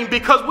intervened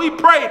because we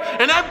prayed,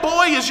 and that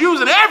boy is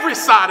using every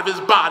side of his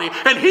body,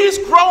 and he's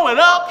growing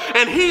up,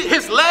 and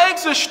his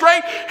legs are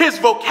straight, his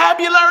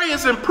vocabulary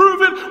is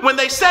improving. When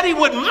they said he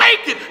wouldn't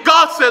make it,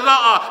 God said,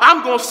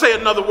 I'm going to say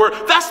another word.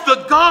 That's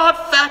the God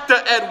factor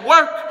at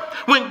work.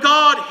 When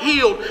God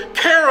healed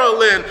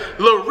Carolyn,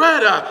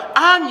 Loretta,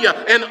 Anya,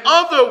 and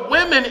other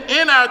women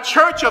in our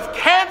church of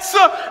cancer,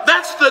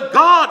 that's the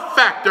God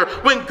factor.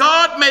 When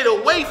God made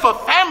a way for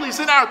families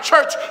in our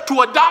church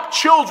to adopt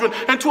children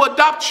and to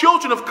adopt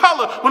children of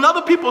color, when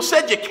other people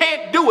said you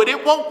can't do it,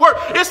 it won't work,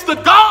 it's the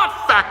God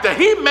factor.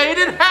 He made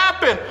it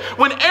happen.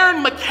 When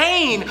Aaron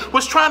McCain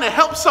was trying to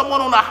help someone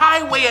on a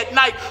highway at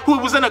night who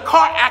was in a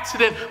car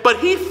accident, but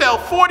he fell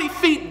 40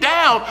 feet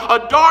down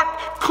a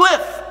dark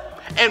cliff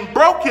and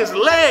broke his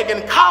leg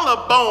and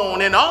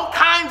collarbone and all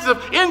kinds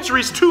of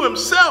injuries to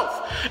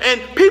himself. And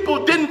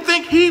people didn't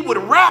think he would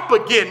rap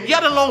again,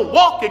 yet alone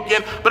walk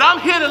again. But I'm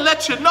here to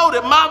let you know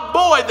that my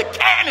boy, the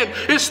Cannon,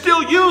 is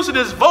still using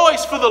his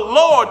voice for the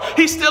Lord.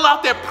 He's still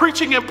out there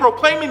preaching and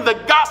proclaiming the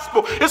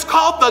gospel. It's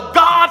called the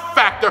God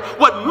factor.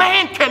 What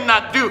man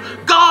cannot do,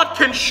 God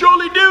can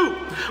surely do.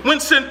 When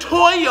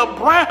Centoya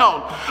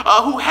Brown,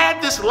 who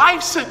had this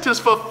life sentence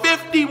for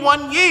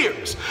 51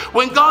 years,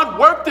 when God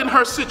worked in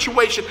her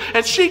situation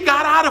and she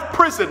got out of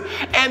prison,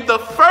 and the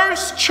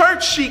first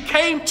church she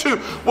came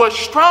to was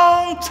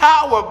Strong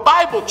Tower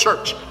Bible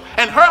Church.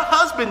 And her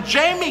husband,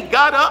 Jamie,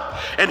 got up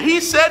and he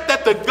said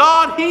that the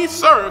God he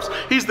serves,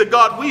 he's the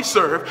God we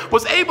serve,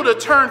 was able to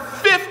turn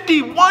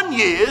 51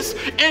 years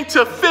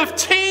into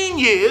 15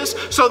 years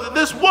so that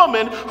this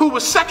woman who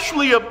was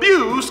sexually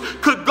abused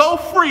could go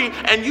free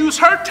and use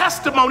her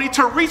testimony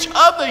to reach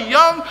other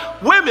young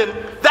women.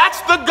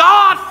 That's the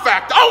God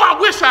factor. Oh, I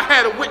wish I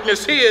had a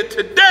witness here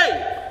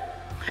today.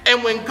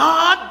 And when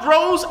God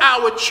grows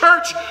our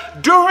church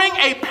during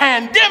a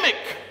pandemic,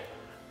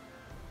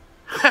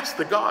 that's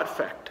the God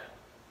factor.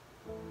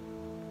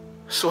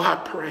 So I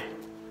pray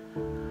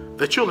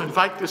that you'll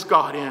invite this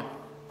God in.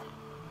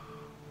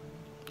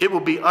 It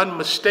will be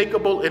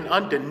unmistakable and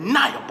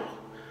undeniable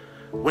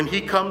when he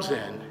comes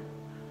in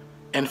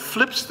and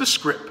flips the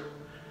script.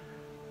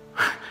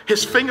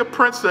 His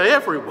fingerprints are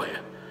everywhere.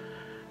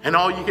 And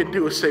all you can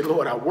do is say,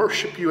 Lord, I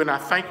worship you and I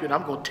thank you, and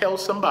I'm going to tell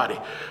somebody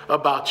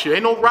about you.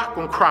 Ain't no rock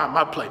going to cry in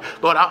my place.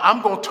 Lord,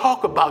 I'm going to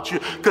talk about you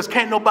because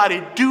can't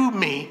nobody do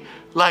me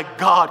like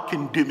God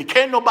can do me.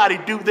 Can't nobody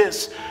do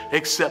this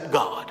except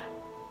God.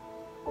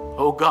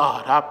 Oh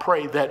God, I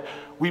pray that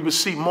we will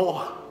see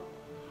more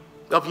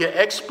of your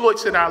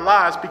exploits in our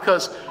lives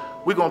because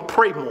we're going to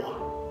pray more.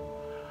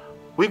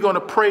 We're going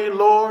to pray,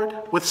 Lord,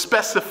 with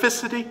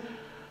specificity,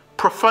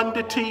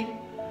 profundity,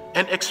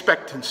 and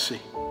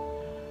expectancy.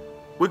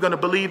 We're going to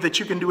believe that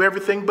you can do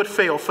everything but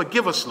fail.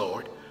 Forgive us,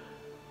 Lord,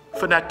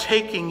 for not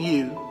taking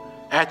you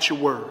at your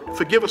word.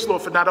 Forgive us,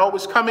 Lord, for not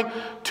always coming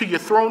to your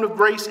throne of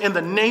grace in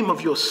the name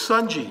of your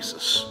Son,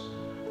 Jesus.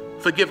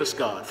 Forgive us,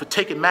 God, for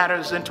taking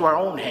matters into our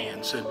own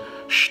hands and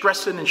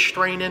stressing and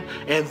straining,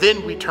 and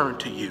then we turn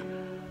to you.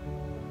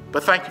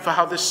 But thank you for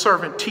how this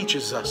servant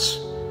teaches us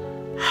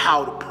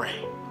how to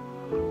pray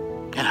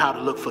and how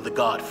to look for the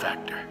God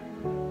factor.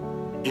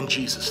 In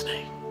Jesus'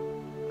 name,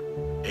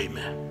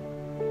 amen.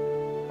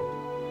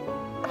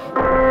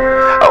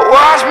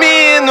 Wash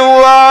me in the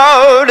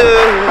water,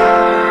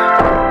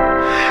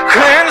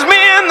 cleanse me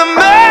in the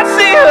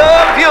mercy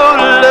of your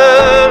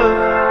love.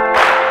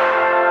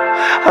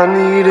 I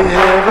need a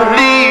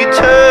heavenly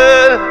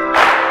touch.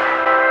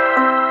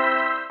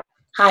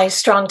 Hi,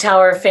 Strong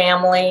Tower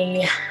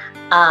family.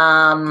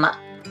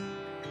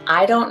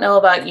 I don't know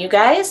about you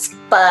guys,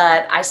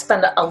 but I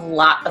spend a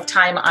lot of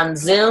time on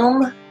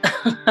Zoom.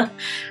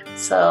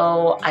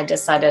 So I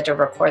decided to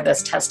record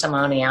this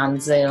testimony on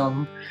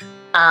Zoom.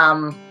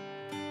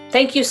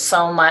 Thank you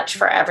so much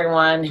for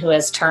everyone who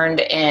has turned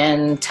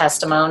in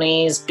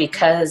testimonies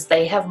because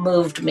they have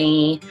moved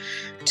me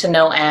to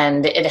no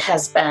end. It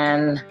has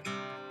been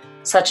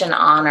such an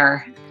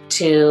honor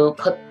to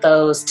put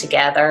those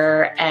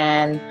together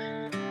and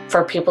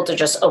for people to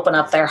just open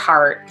up their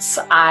hearts.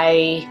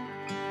 I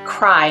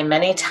cry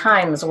many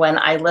times when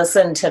I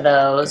listen to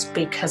those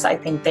because I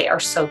think they are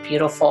so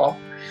beautiful.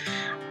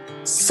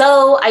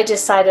 So I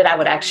decided I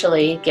would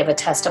actually give a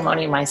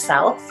testimony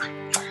myself.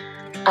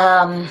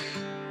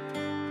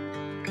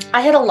 I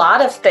had a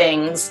lot of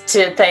things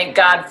to thank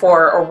God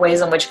for, or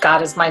ways in which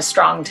God is my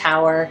strong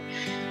tower,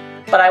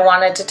 but I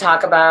wanted to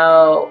talk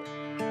about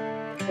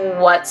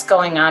what's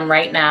going on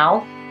right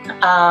now.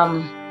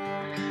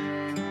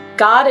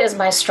 God is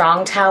my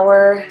strong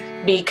tower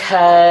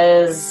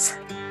because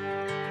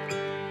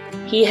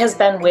He has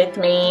been with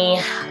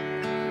me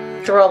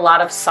through a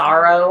lot of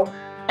sorrow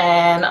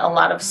and a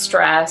lot of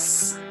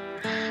stress.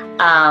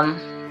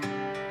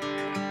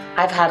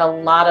 I've had a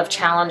lot of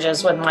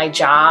challenges with my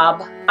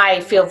job.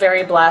 I feel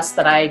very blessed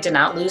that I did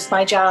not lose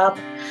my job,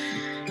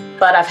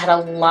 but I've had a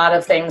lot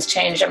of things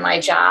change in my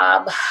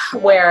job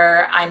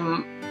where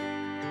I'm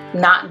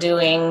not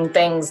doing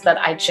things that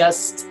I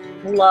just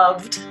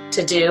loved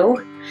to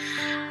do.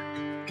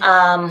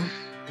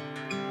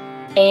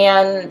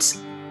 And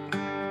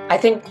I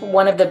think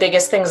one of the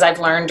biggest things I've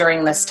learned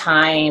during this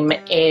time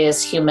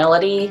is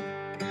humility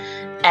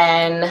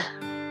and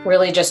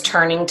really just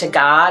turning to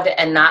God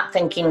and not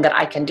thinking that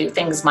I can do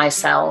things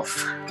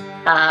myself.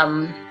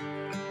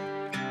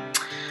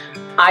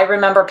 I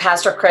remember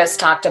Pastor Chris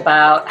talked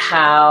about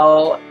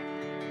how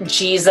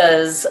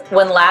Jesus,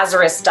 when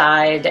Lazarus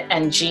died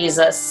and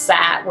Jesus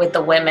sat with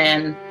the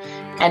women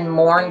and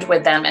mourned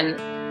with them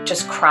and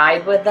just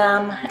cried with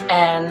them.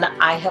 And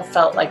I have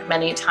felt like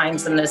many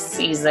times in this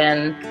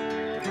season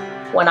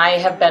when I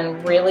have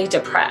been really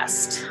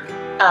depressed,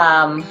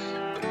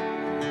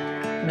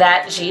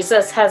 that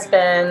Jesus has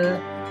been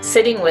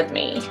sitting with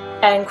me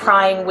and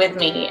crying with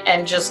me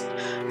and just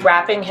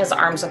wrapping His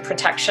arms of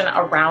protection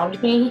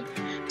around me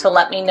to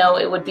let me know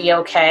it would be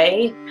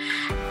okay.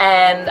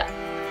 And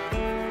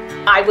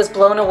I was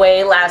blown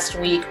away last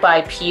week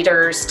by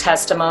Peter's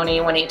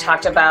testimony when he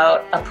talked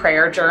about a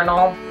prayer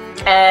journal.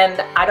 And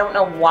I don't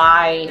know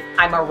why.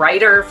 I'm a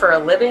writer for a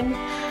living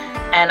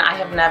and I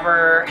have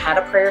never had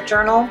a prayer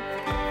journal.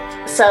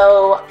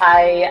 So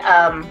I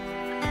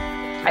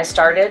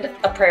started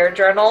a prayer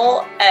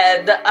journal,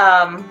 and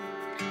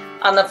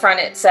on the front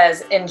it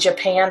says, in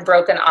Japan,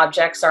 broken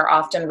objects are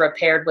often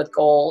repaired with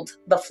gold.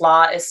 The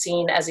flaw is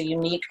seen as a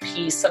unique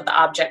piece of the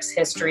object's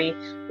history,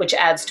 which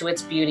adds to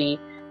its beauty.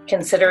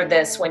 Consider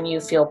this when you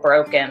feel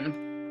broken.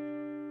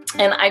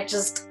 And I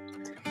just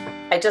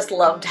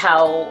loved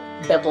how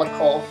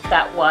biblical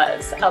that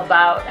was,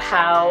 about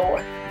how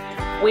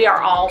we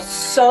are all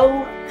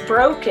so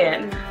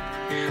broken,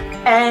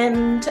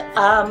 and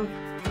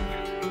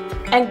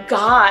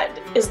God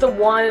is the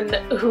one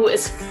who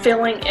is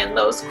filling in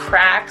those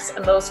cracks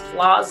and those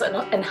flaws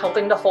and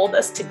helping to hold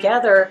us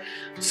together.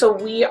 So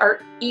we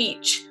are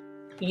each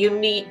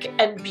unique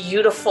and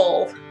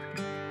beautiful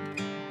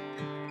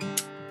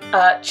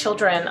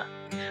children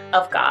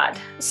of God.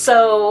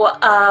 So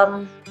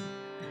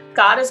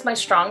God is my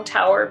strong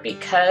tower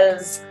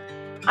because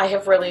I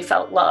have really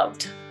felt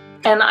loved.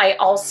 And I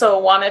also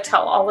want to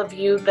tell all of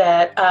you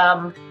that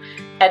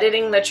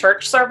editing the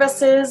church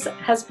services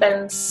has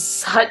been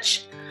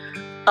such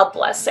a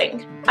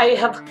blessing. I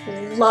have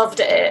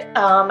loved it.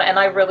 And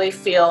I really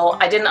feel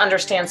I didn't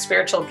understand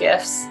spiritual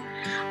gifts.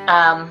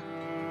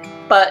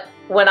 But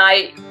when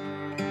I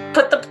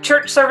put the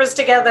church service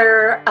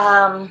together,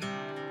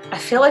 I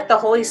feel like the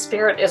Holy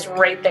Spirit is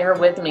right there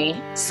with me.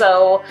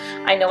 So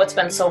I know it's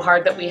been so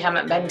hard that we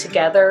haven't been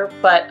together,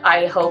 but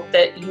I hope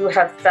that you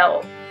have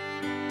felt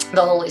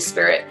the Holy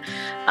Spirit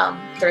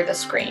through the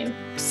screen.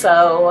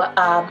 So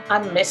I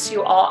miss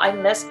you all. I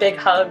miss big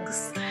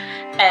hugs,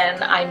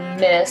 and I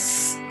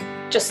miss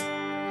just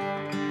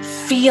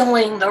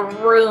feeling the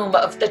room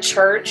of the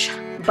church.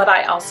 But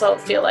I also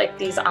feel like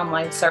these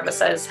online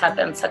services have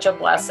been such a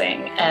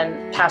blessing,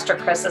 and Pastor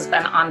Chris has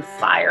been on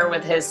fire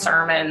with his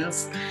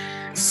sermons.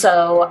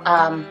 So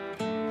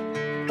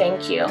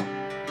thank you.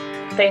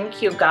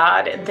 Thank you,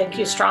 God, and thank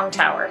you, Strong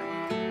Tower.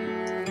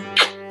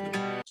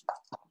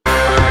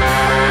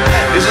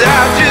 'Cause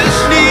I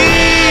just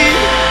need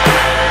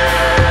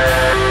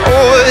a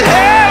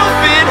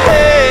helping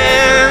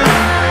hand.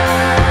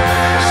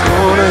 It's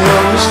gonna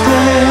help me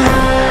stand.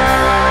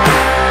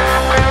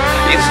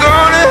 It's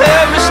gonna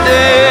help me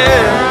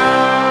stand.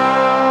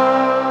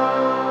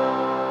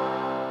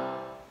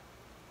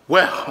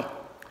 Well,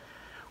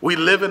 we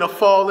live in a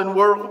fallen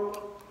world,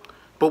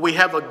 but we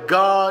have a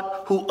God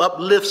who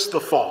uplifts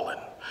the fallen.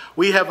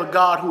 We have a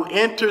God who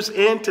enters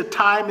into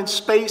time and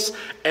space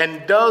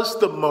and does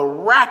the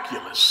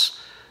miraculous.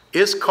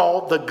 It's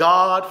called the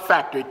God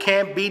factor. It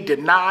can't be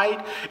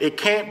denied. It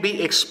can't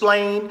be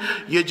explained.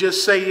 You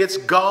just say it's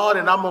God,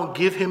 and I'm going to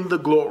give Him the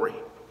glory.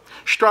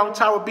 Strong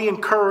Tower, be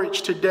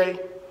encouraged today.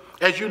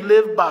 As you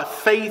live by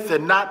faith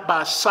and not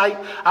by sight,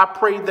 I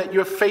pray that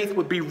your faith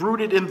would be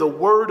rooted in the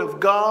Word of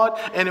God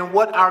and in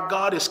what our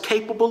God is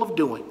capable of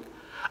doing.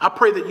 I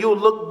pray that you'll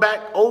look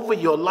back over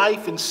your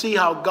life and see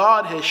how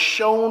God has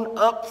shown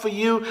up for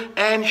you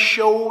and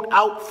showed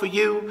out for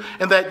you,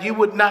 and that you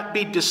would not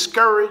be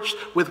discouraged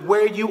with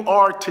where you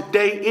are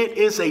today. It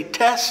is a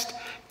test.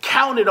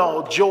 Count it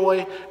all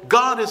joy.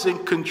 God is in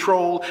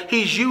control.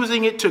 He's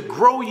using it to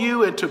grow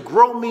you and to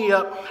grow me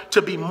up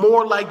to be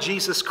more like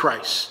Jesus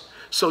Christ.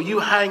 So you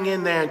hang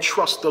in there and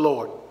trust the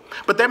Lord.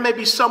 But there may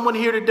be someone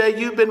here today,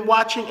 you've been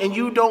watching and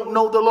you don't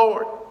know the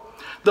Lord.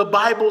 The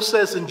Bible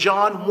says in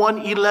John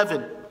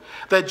 1:11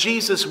 that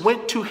Jesus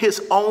went to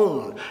His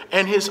own,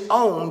 and His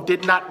own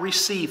did not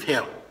receive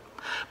Him.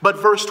 But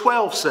verse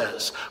 12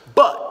 says,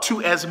 but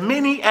to as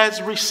many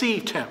as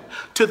received him,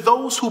 to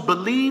those who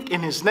believed in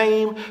his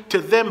name, to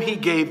them he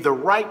gave the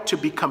right to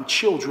become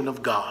children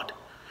of God.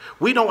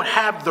 We don't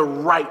have the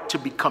right to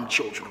become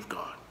children of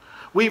God.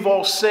 We've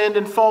all sinned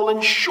and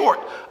fallen short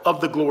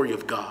of the glory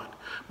of God.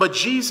 But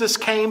Jesus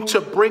came to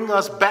bring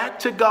us back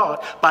to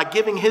God by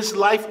giving his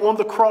life on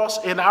the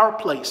cross in our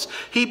place.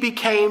 He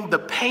became the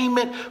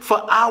payment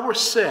for our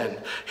sin.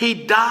 He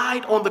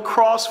died on the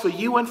cross for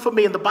you and for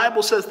me. And the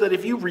Bible says that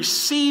if you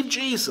receive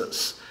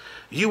Jesus,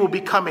 you will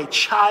become a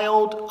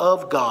child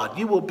of God.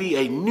 You will be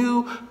a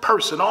new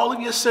person. All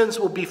of your sins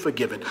will be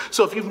forgiven.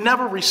 So if you've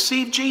never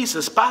received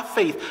Jesus by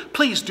faith,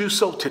 please do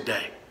so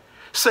today.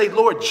 Say,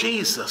 Lord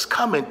Jesus,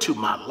 come into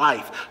my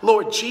life.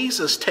 Lord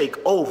Jesus, take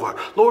over.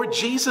 Lord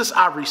Jesus,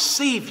 I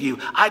receive you.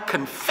 I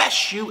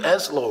confess you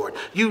as Lord.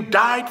 You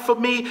died for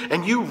me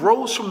and you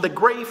rose from the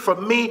grave for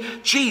me.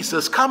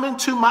 Jesus, come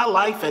into my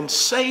life and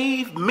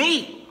save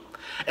me.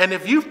 And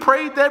if you've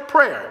prayed that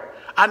prayer,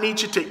 I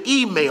need you to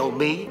email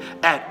me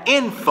at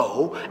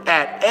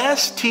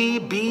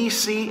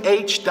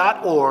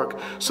info@stbch.org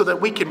so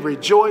that we can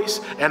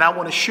rejoice, and I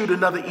want to shoot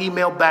another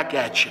email back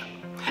at you.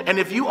 And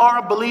if you are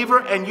a believer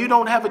and you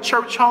don't have a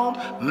church home,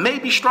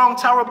 maybe Strong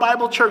Tower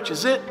Bible Church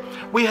is it.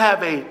 We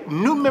have a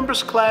new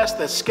members class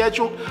that's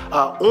scheduled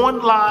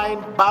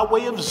online by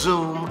way of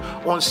Zoom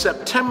on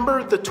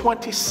September the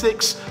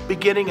 26th,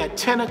 beginning at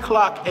 10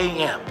 o'clock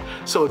a.m.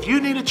 So if you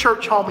need a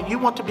church home and you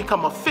want to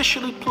become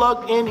officially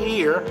plugged in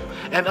here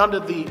and under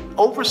the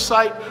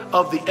oversight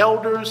of the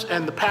elders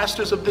and the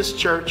pastors of this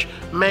church,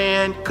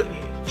 man,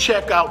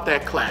 check out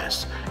that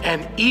class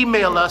and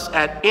email us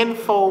at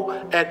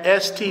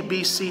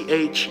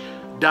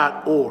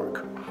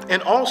info@stbch.org.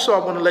 And also, I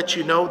want to let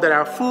you know that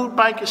our food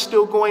bank is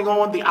still going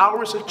on. The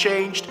hours have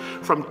changed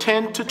from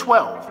 10 to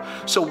 12.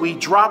 So we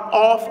drop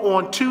off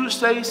on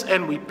Tuesdays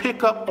and we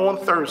pick up on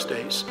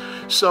Thursdays.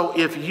 So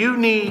if you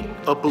need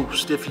a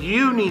boost, if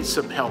you need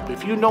some help,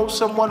 if you know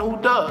someone who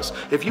does,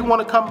 if you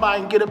want to come by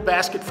and get a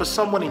basket for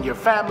someone in your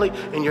family,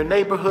 in your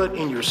neighborhood,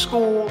 in your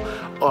school,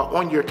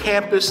 on your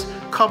campus,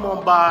 come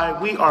on by.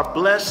 We are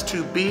blessed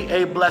to be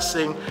a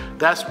blessing.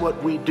 That's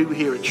what we do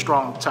here at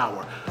Strong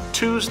Tower.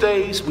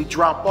 Tuesdays, we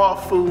drop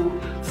off food.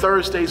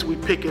 Thursdays, we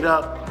pick it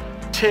up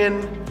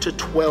 10 to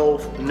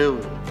 12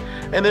 noon.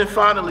 And then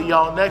finally,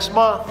 y'all, next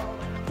month,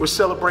 we're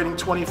celebrating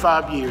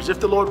 25 years. If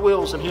the Lord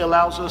wills and he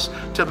allows us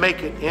to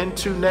make it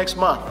into next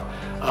month,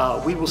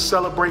 we will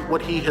celebrate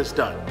what he has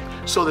done.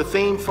 So the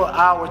theme for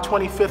our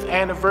 25th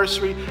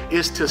anniversary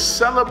is to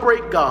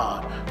celebrate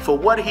God for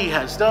what he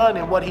has done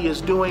and what he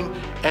is doing,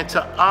 and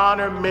to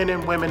honor men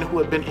and women who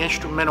have been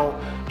instrumental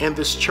in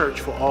this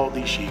church for all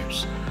these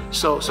years.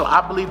 So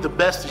I believe the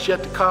best is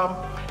yet to come,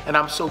 and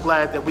I'm so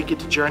glad that we get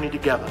to journey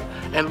together.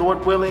 And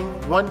Lord willing,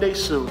 one day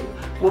soon,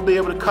 we'll be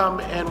able to come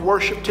and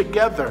worship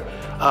together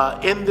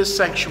in this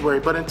sanctuary.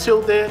 But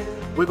until then,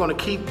 we're going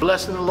to keep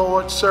blessing the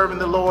Lord, serving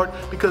the Lord,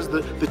 because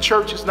the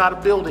church is not a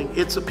building,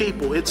 it's a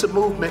people, it's a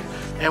movement,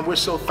 and we're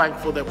so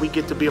thankful that we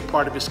get to be a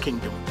part of his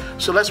kingdom.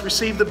 So let's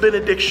receive the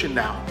benediction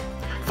now.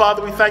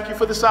 Father, we thank you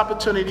for this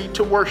opportunity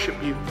to worship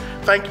you.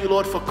 Thank you,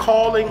 Lord, for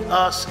calling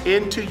us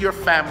into your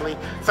family.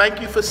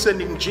 Thank you for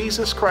sending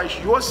Jesus Christ,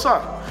 your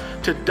Son,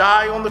 to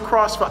die on the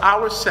cross for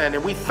our sin.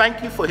 And we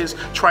thank you for his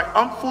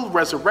triumphal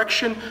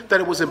resurrection, that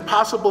it was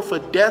impossible for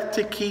death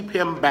to keep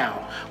him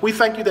bound. We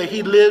thank you that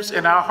he lives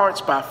in our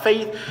hearts by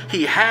faith.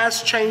 He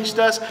has changed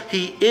us.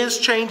 He is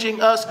changing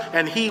us,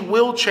 and he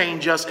will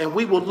change us, and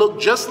we will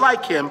look just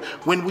like him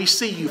when we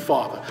see you,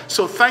 Father.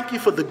 So thank you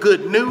for the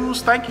good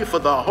news. Thank you for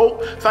the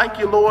hope. Thank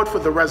you, Lord, for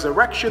the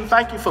resurrection.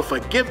 Thank you for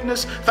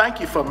forgiveness. Thank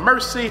you for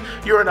mercy.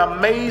 You're an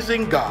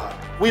amazing God.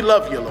 We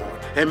love you, Lord.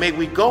 And may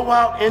we go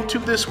out into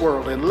this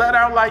world and let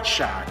our light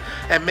shine.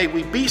 And may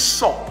we be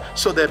salt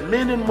so that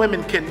men and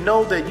women can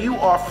know that you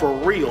are for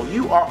real.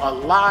 You are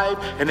alive.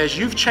 And as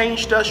you've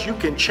changed us, you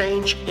can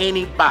change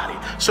anybody.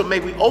 So may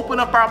we open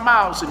up our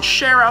mouths and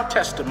share our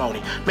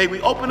testimony. May we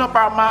open up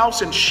our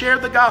mouths and share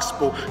the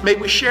gospel. May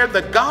we share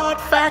the God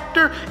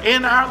factor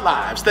in our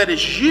lives. That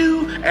is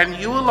you and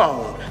you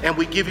alone. And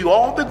we give you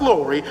all the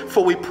glory,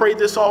 for we pray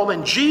this all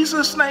in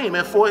Jesus' name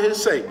and for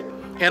his sake.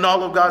 And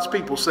all of God's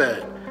people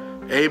said,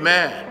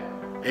 amen.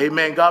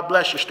 Amen. God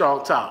bless you,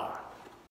 Strong Tower.